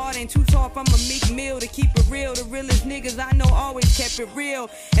working hard ain't too tall from a Meek Mill. To keep it real, the realest niggas I know always kept it real.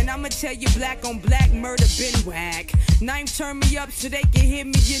 And I'ma tell you, black on black murder been whack. Knife turn me up so they can hit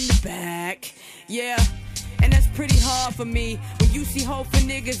me in the back. Yeah. And that's pretty hard for me when you see hope for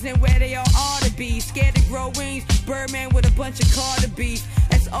niggas and where they all ought to be. Scared to grow wings, Birdman with a bunch of Carter beef.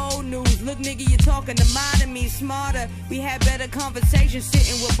 That's old news. Look, nigga, you're talking to modern me, smarter. We had better conversations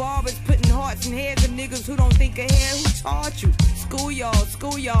sitting with barbers, putting hearts in heads of niggas who don't think ahead. Who taught you?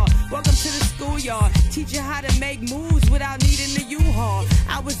 Schoolyard. Welcome to the schoolyard. Teach you how to make moves without needing the U-Haul.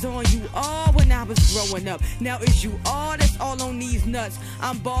 I was on you all when I was growing up. Now it's you all that's all on these nuts.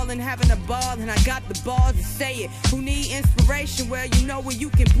 I'm ballin', having a ball, and I got the balls to say it. Who need inspiration? Well, you know where you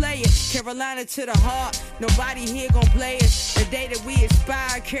can play it. Carolina to the heart, nobody here gon' play it. The day that we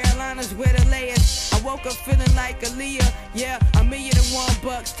expire, Carolina's where the layers. I woke up feeling like Aaliyah. Yeah,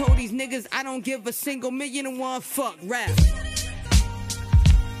 $1,000,001. Told these niggas I don't give a single $1,000,001 fuck rap.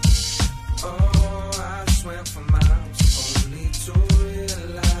 Oh, I swam for miles, only to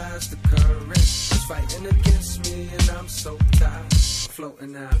realize the current is fighting against me, and I'm so tired,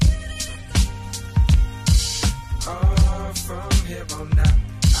 floating out. Oh, from here on out,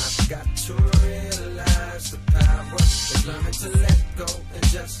 I've got to realize the power is learning to let go and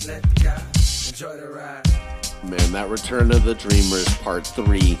just let God enjoy the ride. Man, that Return of the Dreamers Part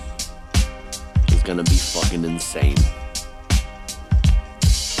 3 is gonna be fucking insane.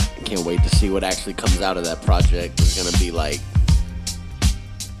 Can't wait to see what actually comes out of that project. There's gonna be like,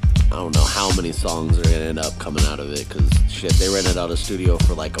 I don't know how many songs are gonna end up coming out of it, because shit, they rented out a studio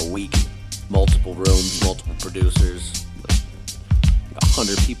for like a week, multiple rooms, multiple producers,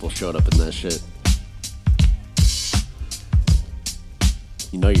 100 people showed up in that shit.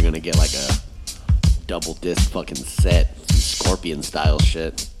 You know you're gonna get like a double disc fucking set, some Scorpion style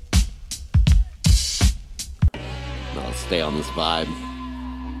shit. No, let's stay on this vibe.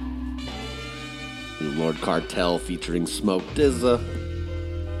 New Lord Cartel featuring Smoke Dizza.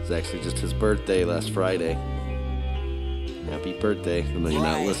 It's actually just his birthday last Friday. Happy birthday. I know you're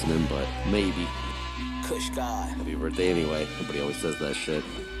not listening, but maybe. Kush God. Happy birthday anyway. Nobody always says that shit.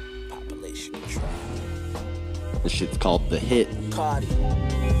 Population control. This shit's called The Hit. Cardi.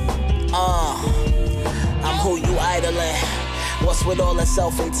 I'm who you idling. What's with all the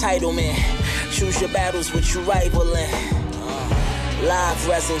self-entitlement? Choose your battles with you rivaling. Live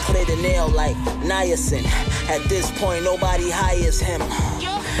resin, clear the nail like niacin. At this point, nobody hires him.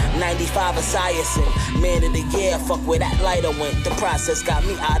 95 is Siacin, man of the year. Fuck where that lighter went. The process got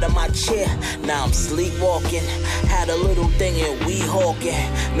me out of my chair. Now I'm sleepwalking. Had a little thing and we hawking.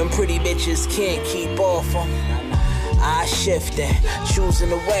 Them pretty bitches can't keep off them. I shifting, choosing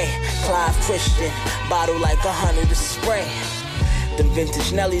the way. Clive Christian, bottle like 100 to spray. Them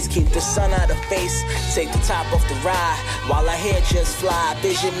vintage Nellies keep the sun out of face. Take the top off the ride while I hear just fly.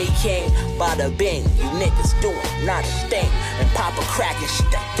 Vision me king, bada bing. You niggas doing not a thing. And pop a crack and shit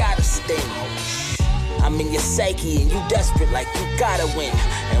that gotta sting. I'm in your psyche and you desperate like you gotta win.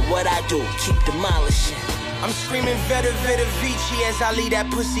 And what I do, keep demolishing. I'm screaming Veta Veta Vici as I leave that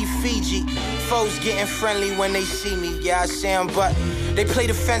pussy Fiji. Foes getting friendly when they see me, yeah I say 'em, but they play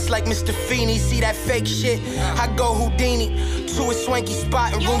the fence like Mr. Feeney. See that fake shit? I go Houdini to a swanky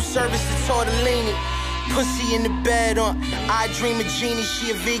spot and room service to tortellini. Pussy in the bed on I Dream of Genie.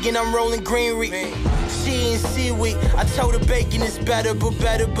 She a vegan, I'm rolling greenery. She and seaweed. I told her bacon is better, but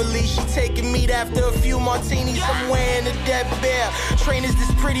better believe she taking meat after a few martinis. I'm wearing a dead bear. Trainers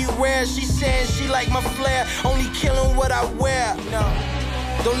this pretty rare. She saying she like my flair. Only killing what I wear. No.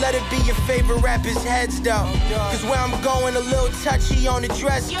 Don't let it be your favorite rapper's heads though. Cause where I'm going a little touchy on the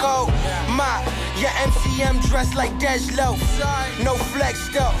dress code. Your MCM dressed like Dej-Lo. No flex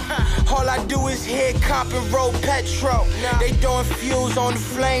though. All I do is hit comp and roll petrol. They throwing fuels on the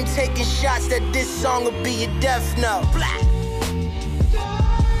flame, taking shots that this song will be your death note.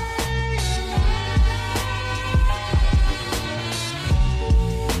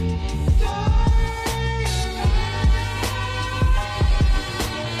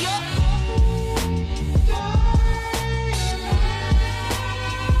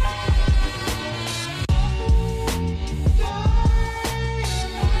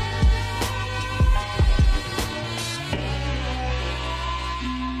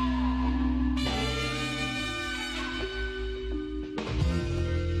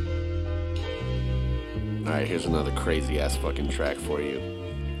 Alright, here's another crazy ass fucking track for you.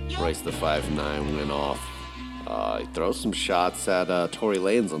 Royce the 5'9" went off. He throws some shots at Tory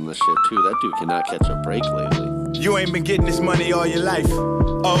Lanez on this shit too. That dude cannot catch a break lately. You ain't been getting this money all your life.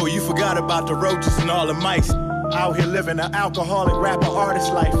 Oh, you forgot about the roaches and all the mice. Out here living an alcoholic rapper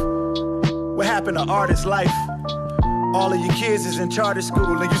artist life. What happened to artist life? All of your kids is in charter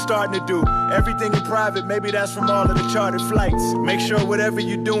school and you starting to do everything in private. Maybe that's from all of the chartered flights. Make sure whatever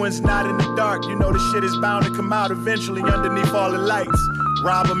you're doing's not in the dark. You know the shit is bound to come out eventually underneath all the lights.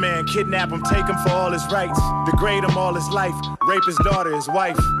 Rob a man, kidnap him, take him for all his rights. Degrade him all his life, rape his daughter, his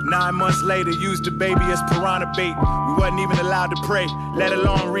wife. 9 months later, used the baby as piranha bait. We wasn't even allowed to pray, let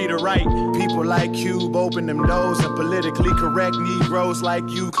alone read or write. People like Cube open them doors, and politically correct Negroes like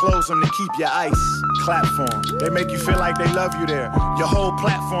you close them to keep your ice. Clap for them. They make you feel like they love you there. Your whole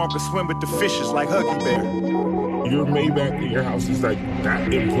platform could swim with the fishes like Huggy Bear. Your Maybach in your house is like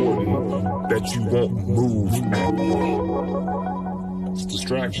that important that you won't move at all. It's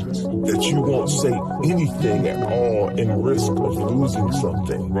distractions. That you won't say anything at all in risk of losing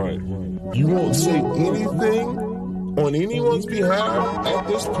something. Right. You won't say anything on anyone's behalf at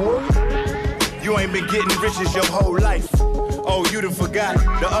this point. You ain't been getting riches your whole life. Oh, you done forgot.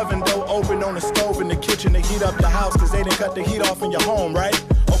 The oven door open on the stove in the kitchen to heat up the house cause they done cut the heat off in your home, right?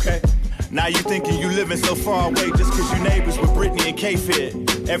 Okay. Now you thinking you living so far away just cause you neighbors with Britney and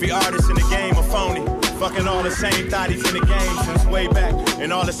K-Fed. Every artist in the game a phony. Fucking all the same thotties in the game since way back.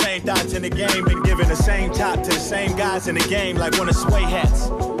 And all the same thoughts in the game been giving the same top to the same guys in the game like one of Sway hats.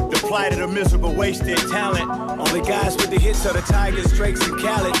 The plight of the miserable wasted talent. Only guys with the hits are the Tigers, Drakes, and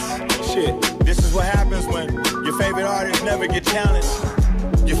Khaled's. Shit, this is what happens when your favorite artists never get challenged.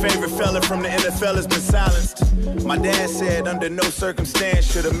 Your favorite fella from the NFL has been silenced. My dad said under no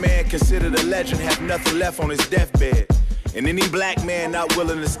circumstance should a man considered a legend have nothing left on his deathbed. And any black man not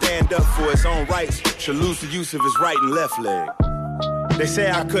willing to stand up for his own rights should lose the use of his right and left leg. They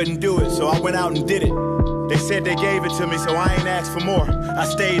say I couldn't do it, so I went out and did it. They said they gave it to me, so I ain't asked for more. I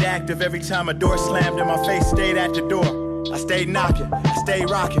stayed active every time a door slammed in my face, stayed at the door. I stayed knocking, I stayed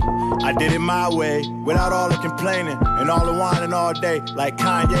rocking. I did it my way, without all the complaining and all the whining all day, like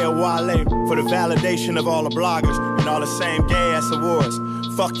Kanye or Wale, for the validation of all the bloggers and all the same gay-ass awards.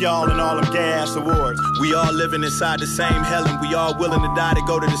 Fuck y'all and all them gay-ass awards. We all living inside the same hell and we all willing to die to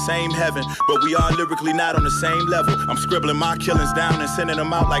go to the same heaven, but we are lyrically not on the same level. I'm scribbling my killings down and sending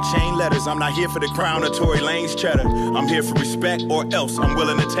them out like chain letters. I'm not here for the crown or Tory Lanez cheddar. I'm here for respect or else I'm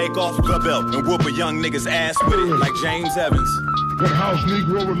willing to take off the belt and whoop a young nigga's ass with it like James Evans. That house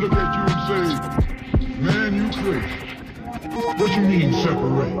Negro would look at you and say, man, you crazy. What you mean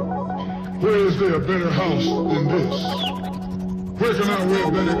separate? Where is there a better house than this? Where can I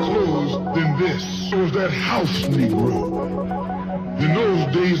wear better clothes than this? So is that house Negro. In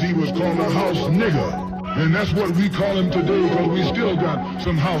those days he was called a house nigger. And that's what we call him today because we still got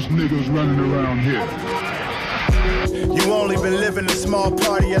some house niggas running around here. You only been living a small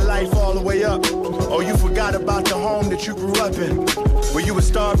part of your life all the way up. Or you forgot about the home that you grew up in, where you were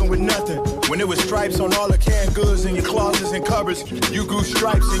starving with nothing. When there was stripes on all the canned goods in your closets and cupboards, you grew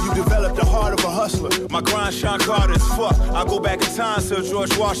stripes and you developed the heart of a hustler. My grind shine harder as fuck. I go back in time so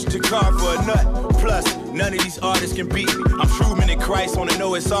George Washington carved for a nut. Plus, none of these artists can beat me. I'm Truman and Christ on a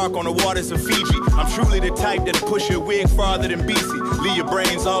Noah's Ark on the waters of Fiji. I'm truly the type that'll push your wig farther than BC. Leave your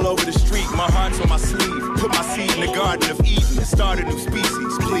brains all over the street, my heart's on my sleeve. Put my seed in the Garden of Eden and start a new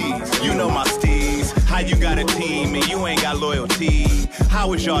species, please. You know my steez. How you got a team and you ain't got loyalty?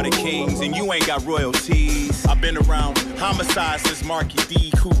 How is y'all the kings and you ain't got royalties? I've been around homicide since Marky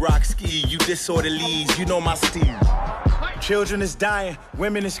D, Kurok Ski. You disorderlies, you know my steam. Children is dying,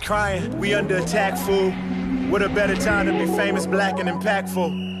 women is crying. We under attack, fool. What a better time to be famous, black, and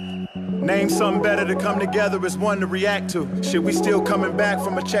impactful. Name something better to come together as one to react to. Shit, we still coming back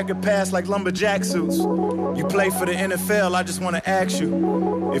from a checkered past like lumberjack suits. You play for the NFL, I just wanna ask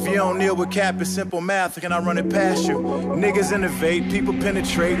you. If you don't kneel with cap, it's simple math, can I run it past you? Niggas innovate, people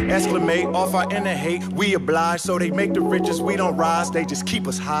penetrate, exclamate off our inner hate. We oblige, so they make the richest, we don't rise, they just keep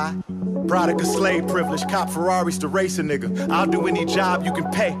us high. Product of slave privilege, cop Ferraris to race a nigga. I'll do any job you can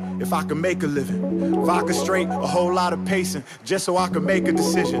pay if I can make a living. Vodka straight, a whole lot of pacing, just so I can make a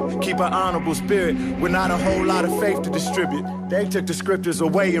decision. Keep an honorable spirit with not a whole lot of faith to distribute. They took the scriptures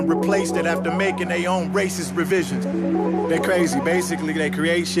away and replaced it after making their own racist revisions. They crazy, basically they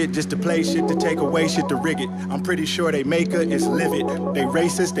create shit just to play shit, to take away shit, to rig it. I'm pretty sure they maker is livid. They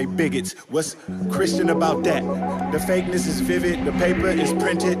racist, they bigots. What's Christian about that? The fakeness is vivid, the paper is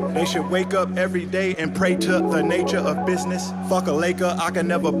printed. They should wake up every day and pray to the nature of business. Fuck a Laker, I can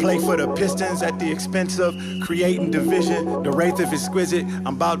never play for the Pistons at the expense of creating division. The wraith of exquisite,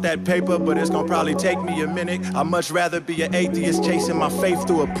 I'm about that paper, but it's gonna probably take me a minute. I'd much rather be an atheist chasing my faith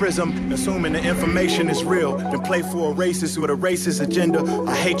through a prism, assuming the information is real, than play for a racist with a racist agenda.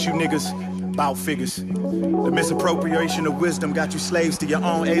 I hate you niggas, bout figures. The misappropriation of wisdom got you slaves to your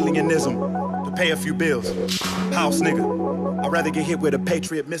own alienism. To pay a few bills, house nigga. I'd rather get hit with a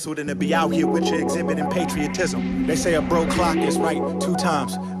Patriot missile than to be out here with you exhibiting patriotism. They say a broke clock is right 2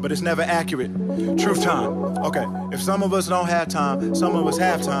 times, but it's never accurate. Truth time. Okay, if some of us don't have time, some of us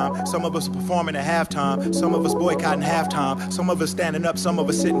have time, some of us performing at halftime, some of us boycotting halftime, some of us standing up, some of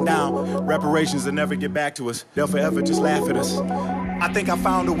us sitting down. Reparations will never get back to us. They'll forever just laugh at us. I think I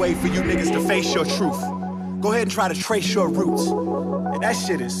found a way for you niggas to face your truth. Go ahead and try to trace your roots. And that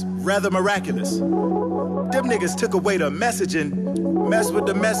shit is rather miraculous. Them niggas took away the message and messed with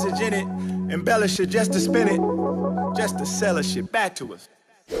the message in it, embellish it just to spin it, just to sell a shit back to us.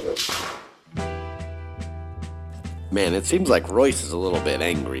 Man, it seems like Royce is a little bit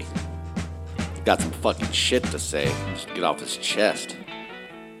angry. Got some fucking shit to say, just to get off his chest.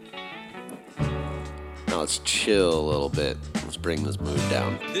 Now let's chill a little bit. Let's bring this mood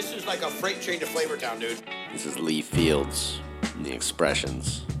down. This is like a freight train to Flavortown, dude. This is Lee Fields and the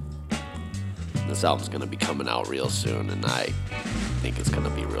Expressions. This album's gonna be coming out real soon, and I think it's gonna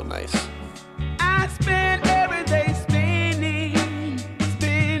be real nice. I spend every day spinning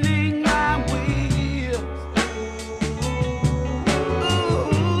my wheels.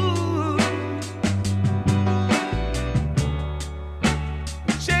 Ooh.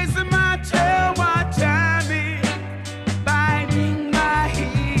 Chasing my tail while time is biting my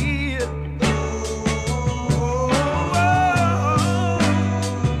heel.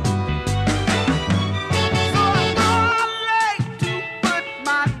 So I'm all late to put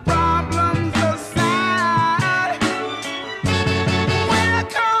my problem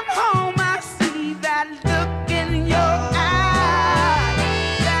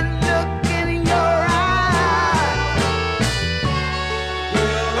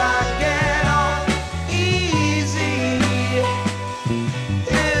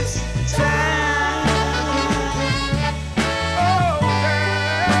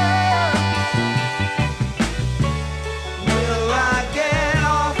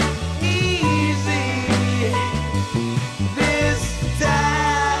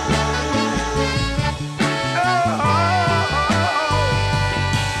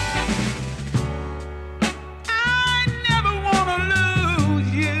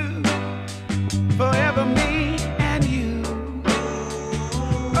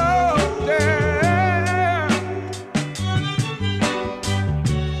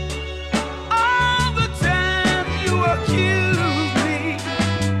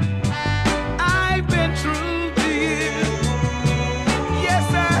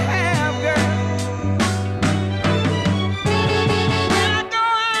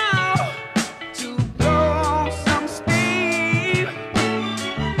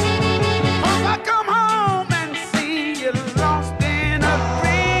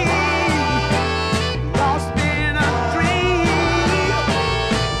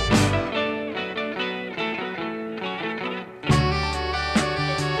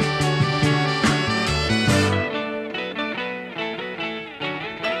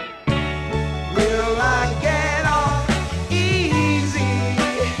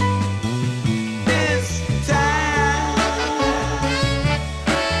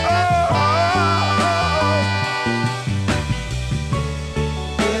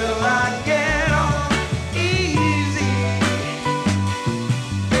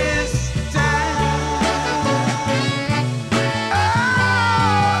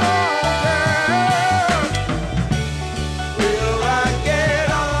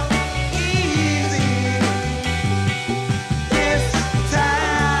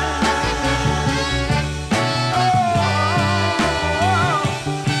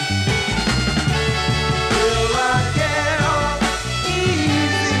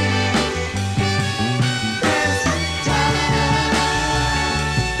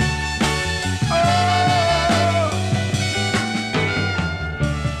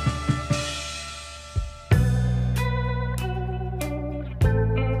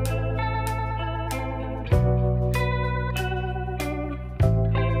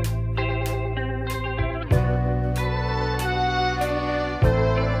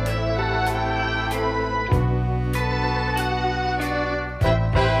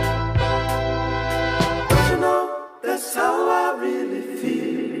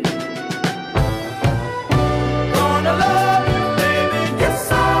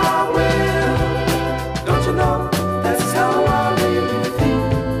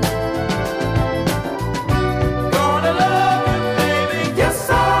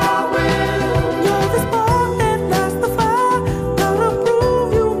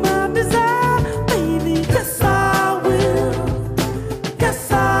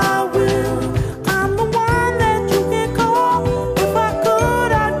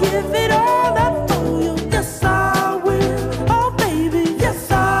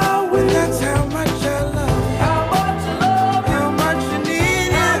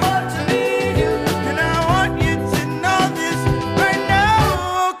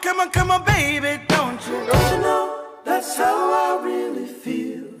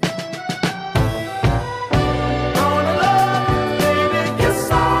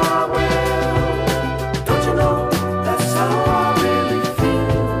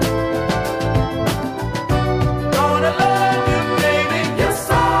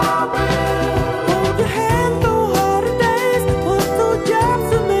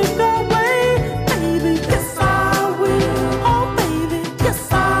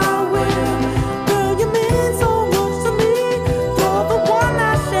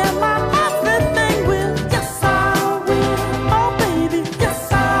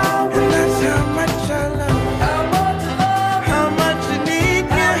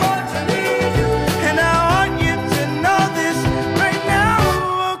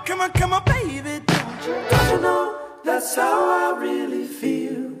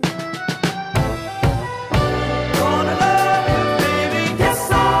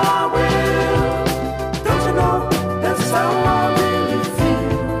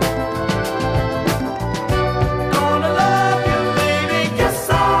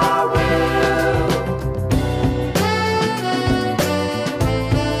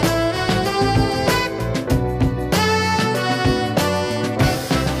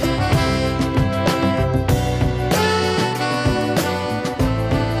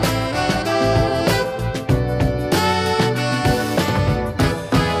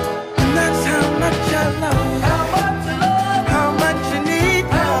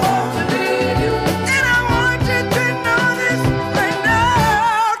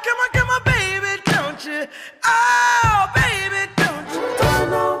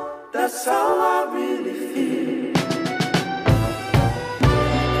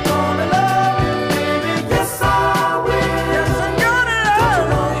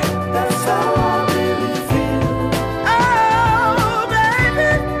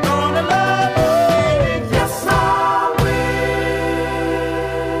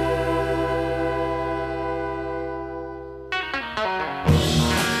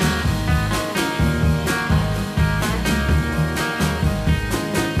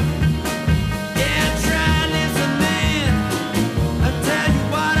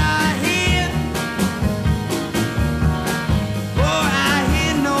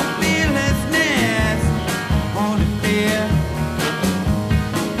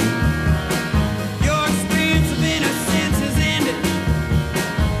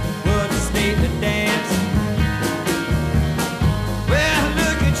made the dance. Well,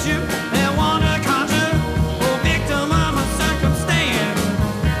 look at you and wanna conjure, oh victim of a circumstance.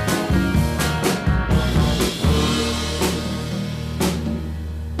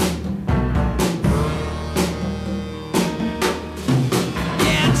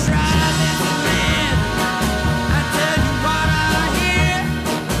 Yeah, try this man. I tell you what I hear.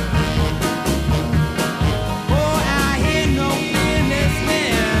 Oh, I hear no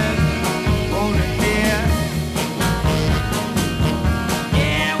businessman on the air.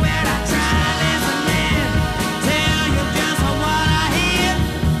 Yeah, when I try this man, tell you just what I hear.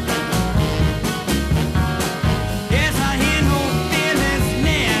 Yes, I hear no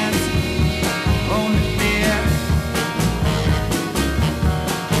businessman on the air.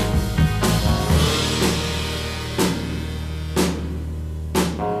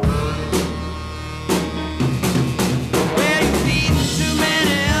 Well, you've eaten too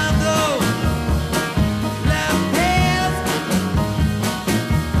many of those love pills.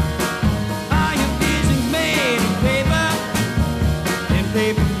 Are your visions made of paper and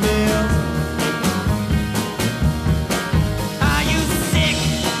paper bills? Are you sick?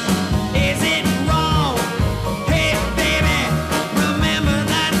 Is it wrong? Hey, baby, remember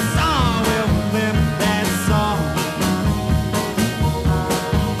that song. Well, remember that song.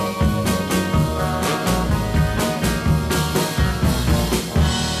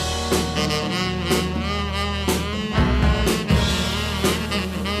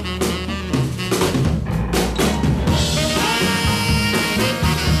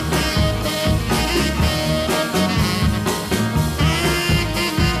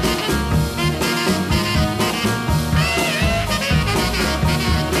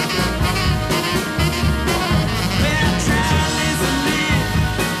 Well, try listening,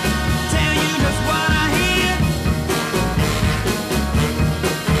 tell you just what I hear.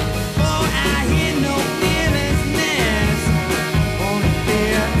 Oh, I hear no business on the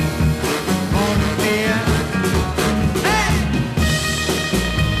air, on the air. Hey!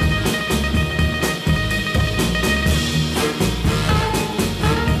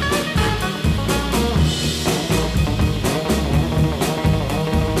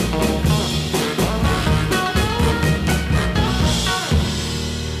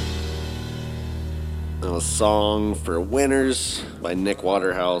 A song for Winners by Nick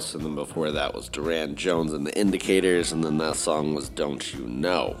Waterhouse, and then before that was Durand Jones and the Indicators, and then that song was Don't You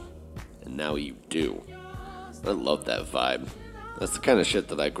Know, and Now You Do. I love that vibe. That's the kind of shit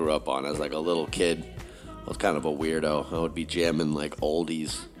that I grew up on as like a little kid. I was kind of a weirdo. I would be jamming like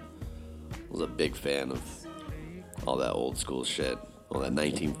oldies. I was a big fan of all that old school shit, all that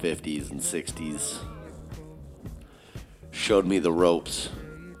 1950s and 60s. Showed me the ropes.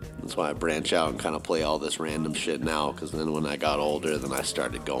 That's why I branch out and kind of play all this random shit now, because then when I got older, then I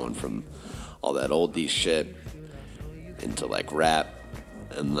started going from all that oldie shit into like rap,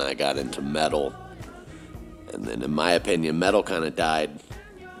 and then I got into metal, and then in my opinion, metal kind of died,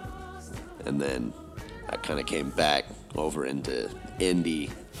 and then I kind of came back over into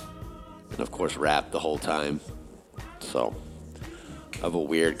indie, and of course rap the whole time, so I have a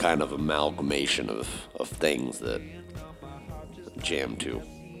weird kind of amalgamation of things that I jam to.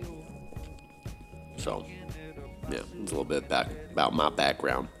 So, yeah, it's a little bit back about my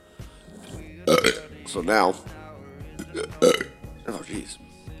background. So now, oh jeez.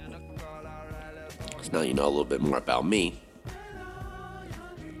 So now you know a little bit more about me.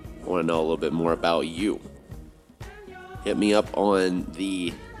 I want to know a little bit more about you. Hit me up on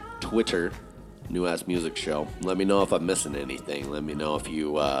the Twitter, New Ass Music Show. Let me know if I'm missing anything. Let me know if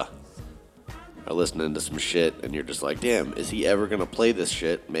you are listening to some shit and you're just like, damn, is he ever going to play this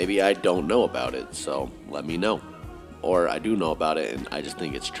shit? Maybe I don't know about it, so let me know. Or I do know about it and I just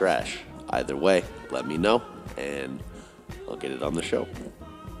think it's trash. Either way, let me know and I'll get it on the show.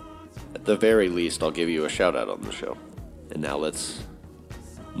 At the very least, I'll give you a shout out on the show. And now let's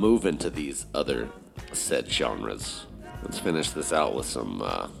move into these other said genres. Let's finish this out with some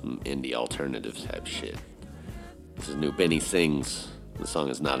indie alternative type shit. This is new Benny Sings. The song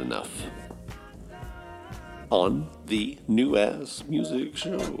is Not Enough. On the New Ass Music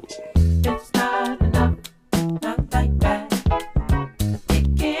Show. It's not enough, not like that.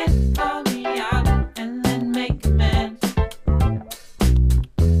 You can't call me out and then make amends.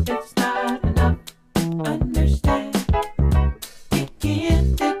 It's not enough, understand. You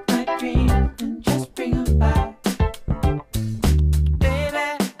can't take my dreams and just bring them back.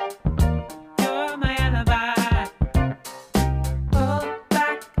 Baby, you're my alibi. Pull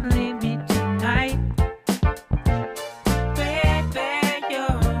back and leave me tonight. Baby,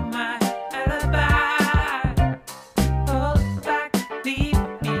 you're my alibi.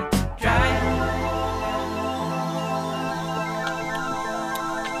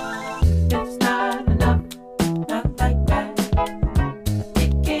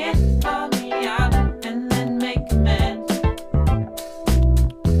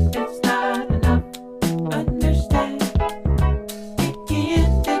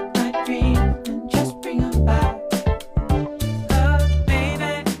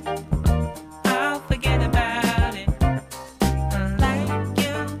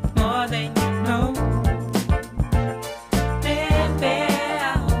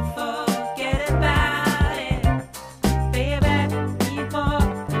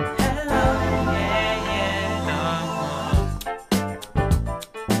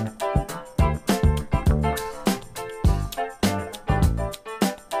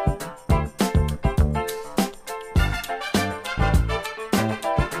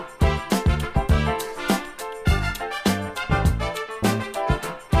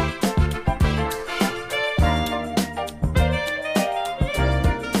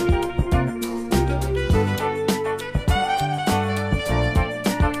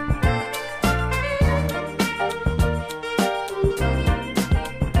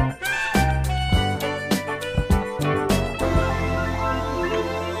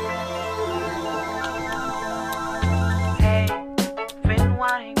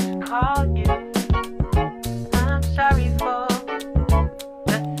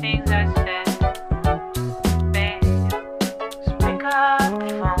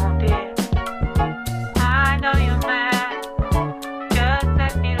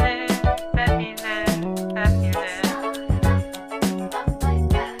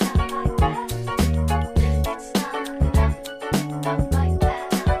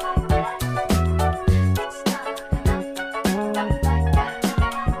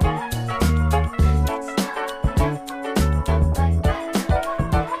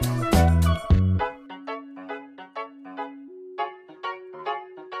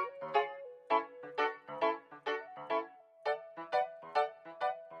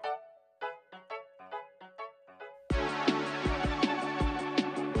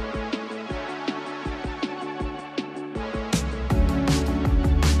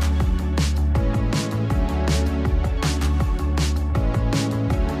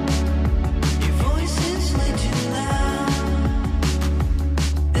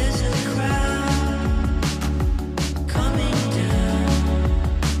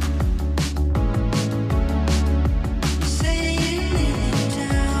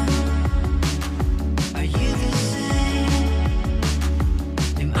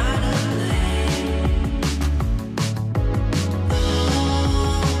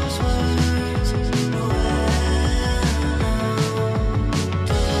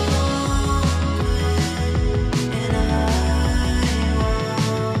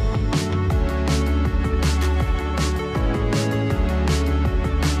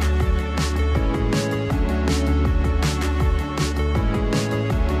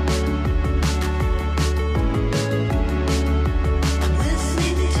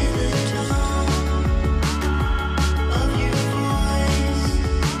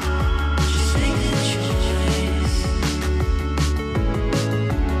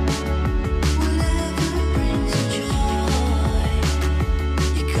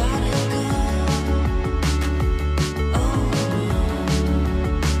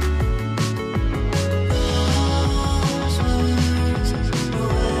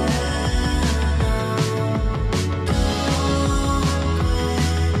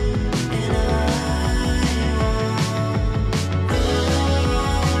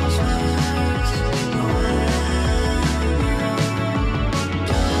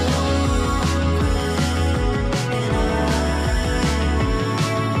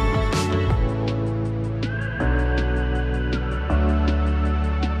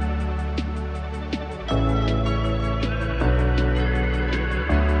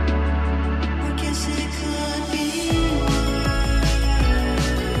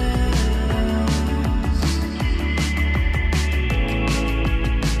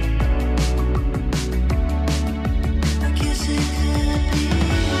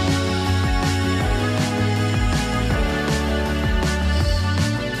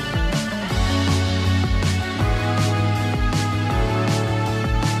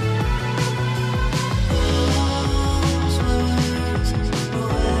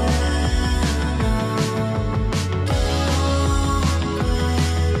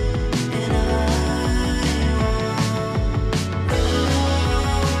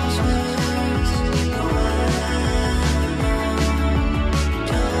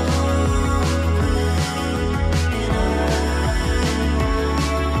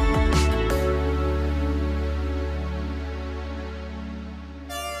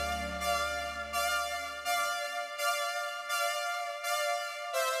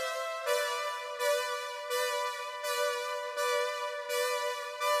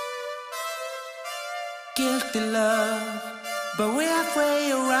 Guilty love, but we're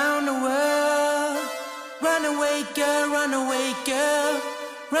halfway around the world. Runaway girl, runaway girl,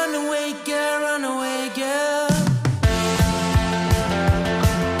 runaway girl, runaway girl.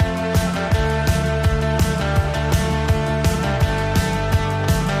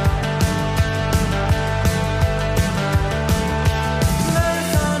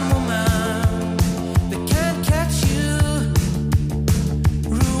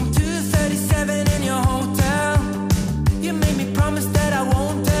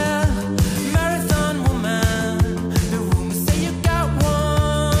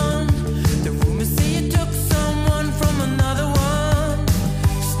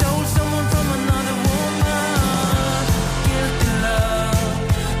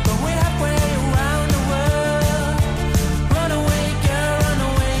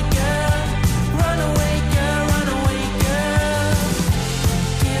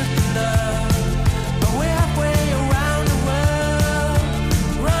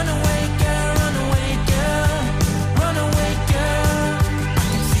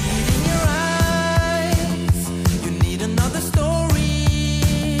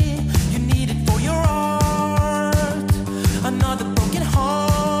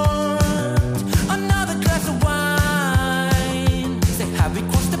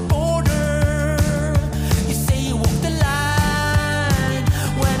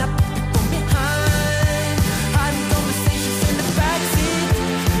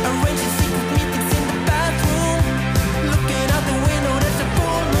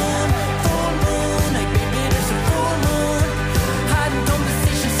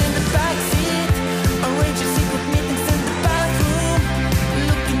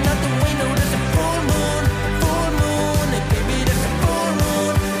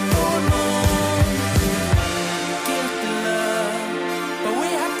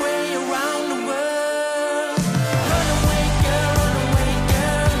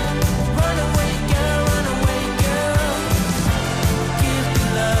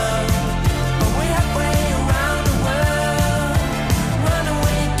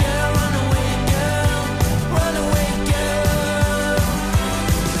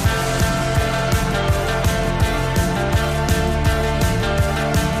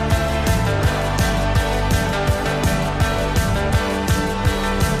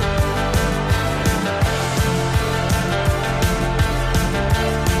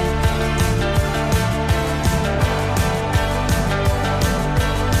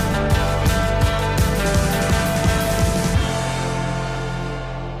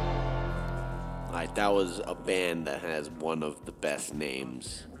 That was a band that has one of the best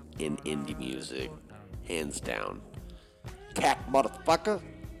names in indie music, hands down. Kakkmaddafakka.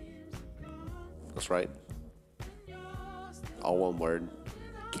 That's right. All one word.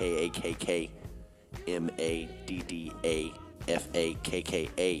 Kakkmaddafakka.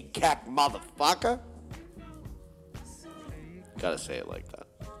 Kakkmaddafakka. Gotta say it like that.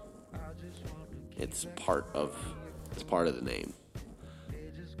 It's part of the name.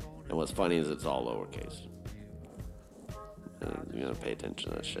 And what's funny is it's all lowercase. And you're gonna pay attention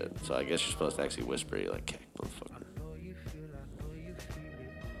to that shit. So I guess you're supposed to actually whisper it like, "Hey, motherfucker."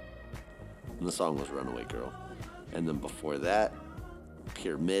 And the song was Runaway Girl. And then before that,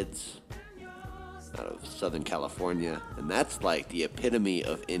 Pyramids out of Southern California. And that's like the epitome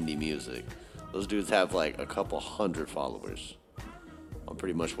of indie music. Those dudes have like a couple hundred followers on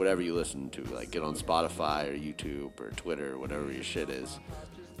pretty much whatever you listen to. Like get on Spotify or YouTube or Twitter or whatever your shit is.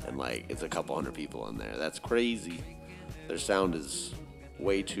 And like it's a couple hundred people on there. That's crazy. Their sound is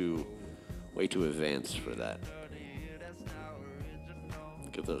way too advanced for that.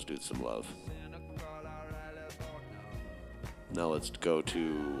 Give those dudes some love. Now let's go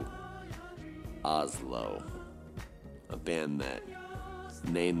to Oslo, a band that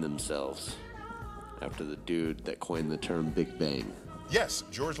named themselves after the dude that coined the term Big Bang. Yes,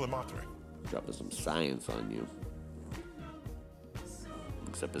 George Lemaitre. Dropping some science on you.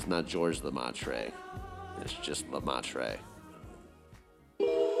 Except it's not George Lemaitre. It's just Lemaitre.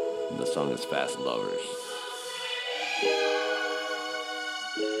 And the song is Fast Lovers.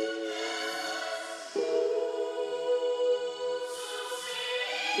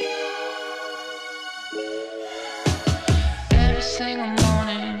 Every single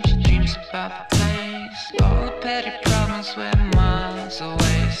morning she dreams about the place. All the petty problems we're miles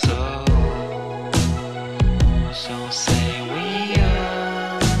away. So say we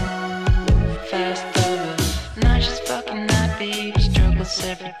are fast lovers. Not just fucking happy, struggles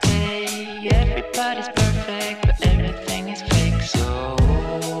every day. Everybody's perfect, but everything is fake. So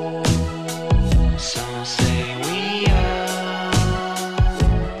say we are.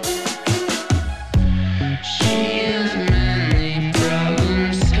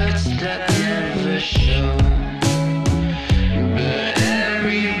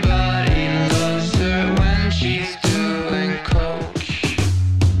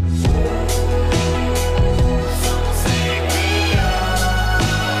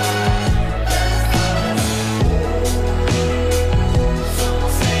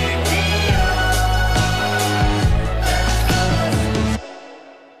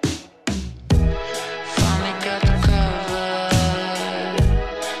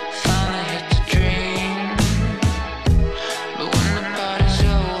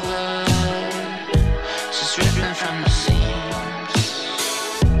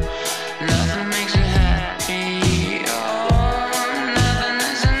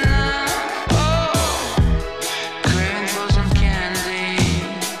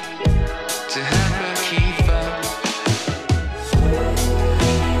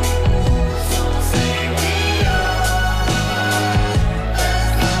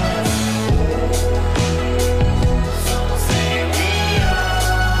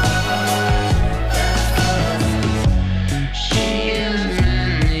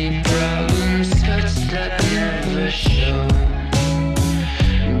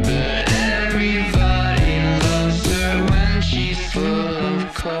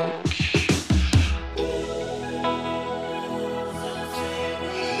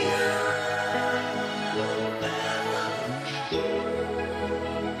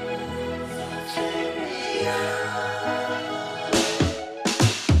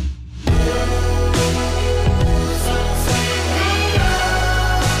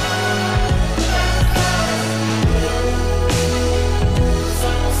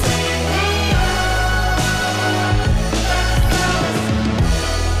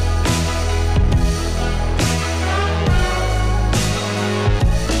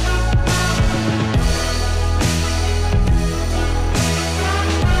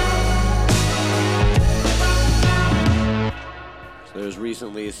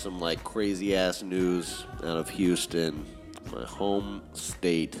 like crazy ass news out of Houston, my home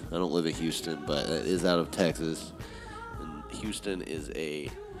state. I don't live in Houston, but it is out of Texas. And Houston is a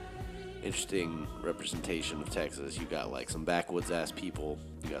interesting representation of Texas. You got like some backwoods ass people.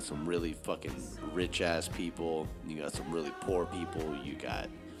 You got some really fucking rich ass people. You got some really poor people. You got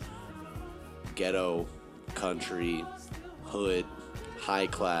ghetto, country, hood, high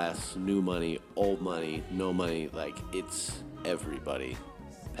class, new money, old money, no money. Like, it's everybody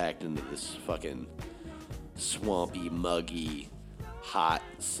packed into this fucking swampy, muggy, hot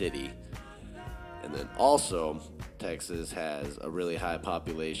city. And then also, Texas has a really high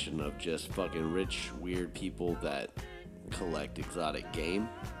population of just fucking rich, weird people that collect exotic game.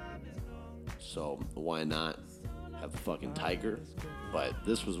 So why not have a fucking tiger? But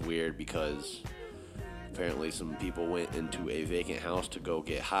this was weird because apparently some people went into a vacant house to go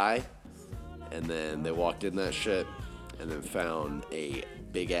get high, and then they walked in that shit and then found a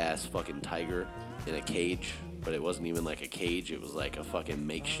big ass fucking tiger in a cage. But it wasn't even like a cage, it was like a fucking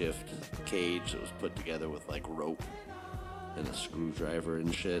makeshift cage that was put together with like rope and a screwdriver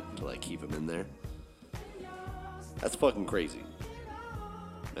and shit to like keep him in there. That's fucking crazy.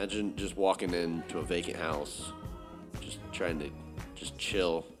 Imagine just walking into a vacant house, just trying to just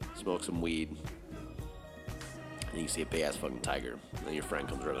chill, smoke some weed, and you see a big ass fucking tiger. And then your friend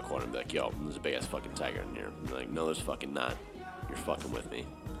comes around the corner and be like, yo, there's a big ass fucking tiger in here. And you're like, no, there's fucking not. You're fucking with me.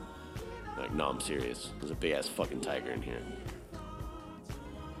 You're like, no, I'm serious. There's a big ass fucking tiger in here.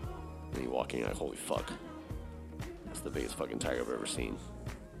 And you walk in, you're like, holy fuck. That's the biggest fucking tiger I've ever seen.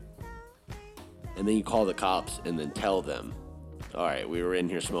 And then you call the cops and then tell them, all right, we were in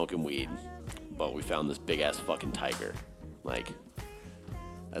here smoking weed, but we found this big ass fucking tiger. Like,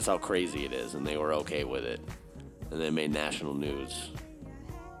 that's how crazy it is, and they were okay with it. And they made national news.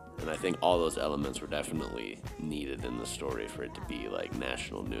 And I think all those elements were definitely needed in the story for it to be like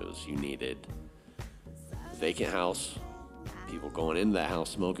national news. You needed a vacant house, people going into that house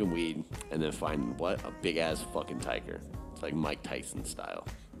smoking weed, and then finding what? A big ass fucking tiger. It's like Mike Tyson style.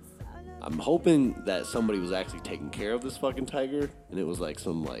 I'm hoping that somebody was actually taking care of this fucking tiger, and it was like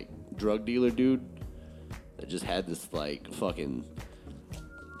some like drug dealer dude that just had this like fucking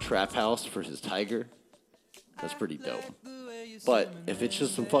trap house for his tiger. That's pretty dope. But if it's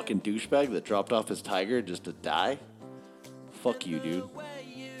just some fucking douchebag that dropped off his tiger just to die, fuck you, dude.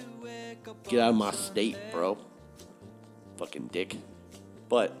 Get out of my state, bro. Fucking dick.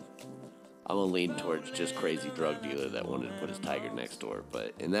 But I'm gonna lean towards just crazy drug dealer that wanted to put his tiger next door.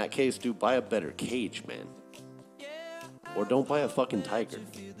 But in that case, dude, buy a better cage, man. Or don't buy a fucking tiger.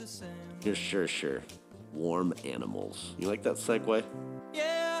 You're sure. Warm animals. You like that segue?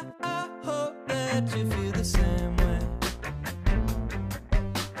 Yeah, I hope that you feel the same way.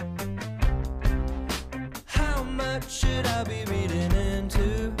 How much should I be reading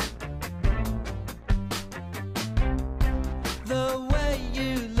into? The way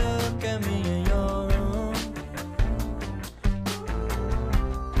you look at me in your room.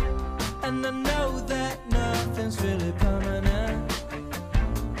 And I know that nothing's really permanent.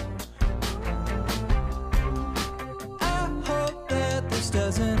 I hope that this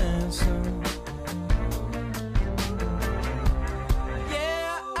doesn't end soon.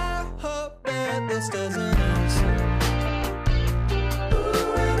 Yeah, I hope that this doesn't end soon.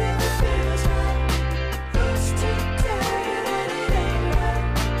 Ooh, and if it feels right, who's to tell you that it ain't right?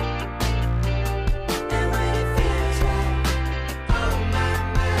 And when it feels right, oh my,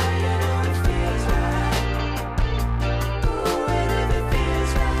 you know it feels right. Ooh, and if it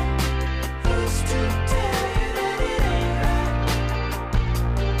feels right, who's to tell you that it ain't right?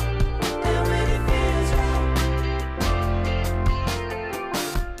 And when it feels right,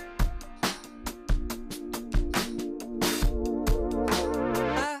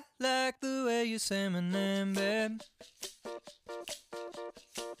 I like the way you say my name, babe.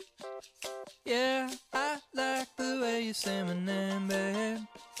 Yeah, I like the way you say my name, babe.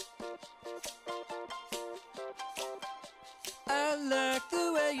 I like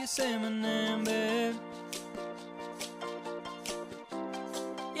the way you say my name, babe.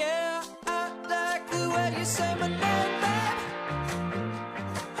 Yeah, I like the way you say my name, babe.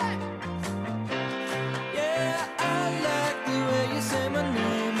 Hey. Yeah, I like the way you say my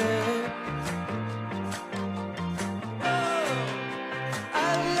name, babe. Oh, I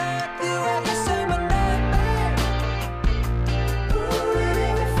like the way you say my name, babe. Ooh, and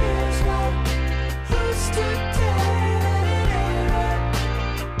if it feels right, who's to tell you that it ain't right?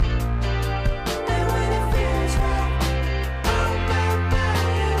 And when it feels right, oh my,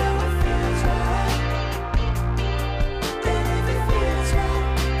 you know it feels right. Then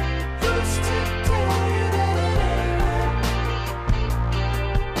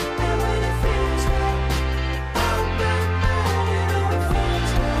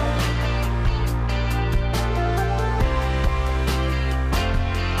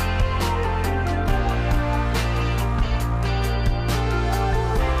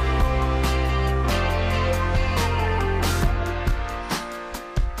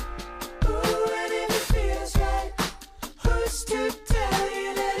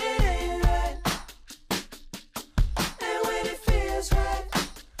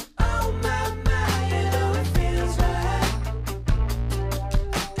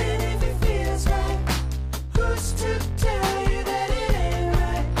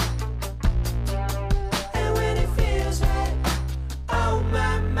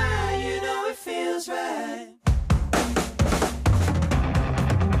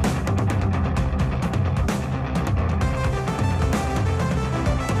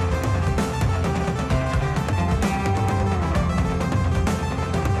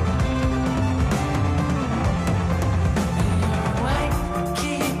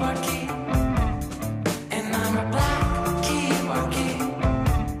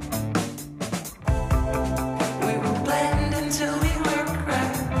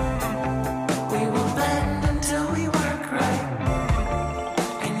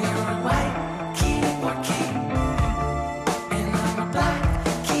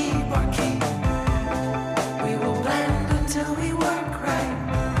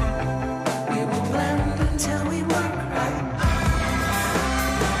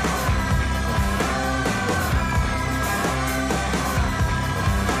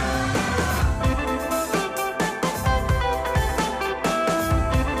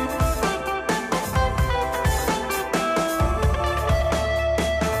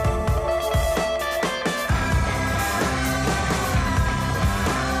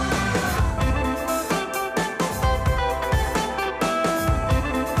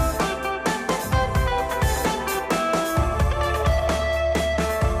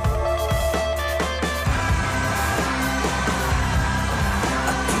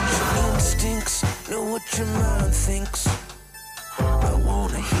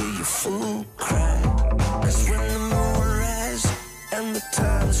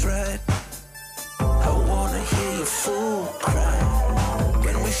time's right. I wanna hear your fool cry.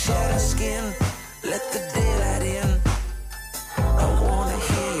 When we shed our skin, let the daylight in. I wanna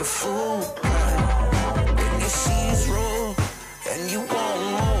hear your fool cry. When your seas roll and you want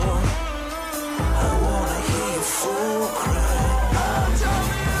more, I wanna hear your fool cry.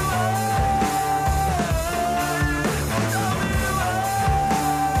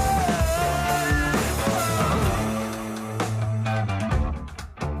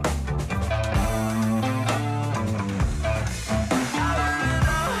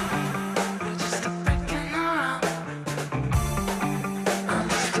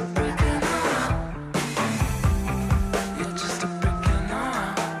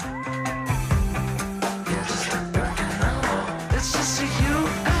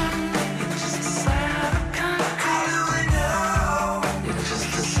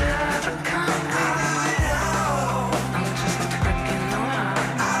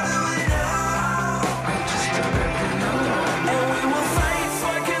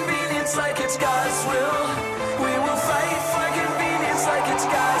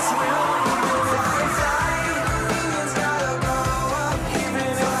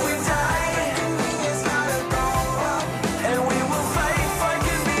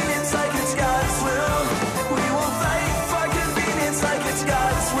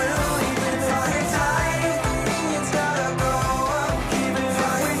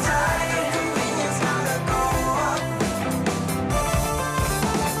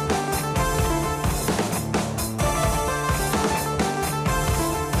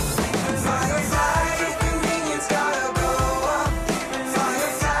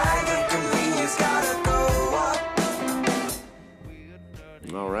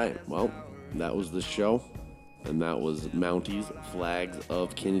 That was the show, and that was Mounties, Flags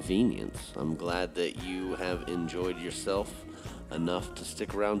of Convenience. I'm glad that you have enjoyed yourself enough to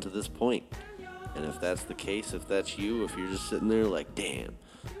stick around to this point. And if that's the case, if that's you, if you're just sitting there like, damn,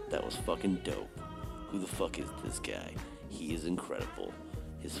 that was fucking dope. Who the fuck is this guy? He is incredible.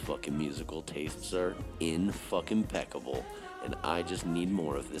 His fucking musical tastes are in-fucking-peccable, and I just need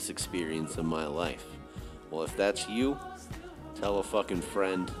more of this experience in my life. Well, if that's you, tell a fucking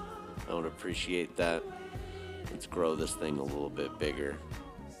friend. I would appreciate that. Let's grow this thing a little bit bigger.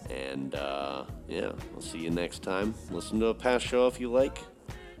 And, yeah, I'll see you next time. Listen to a past show if you like.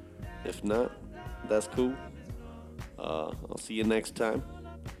 If not, that's cool. I'll see you next time.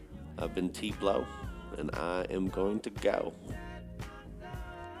 I've been T-Blow, and I am going to go.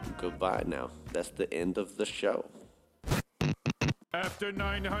 Goodbye now. That's the end of the show. After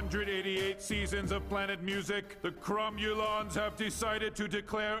 988 seasons of Planet Music, the Cromulons have decided to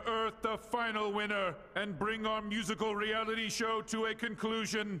declare Earth the final winner and bring our musical reality show to a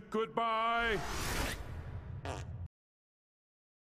conclusion. Goodbye.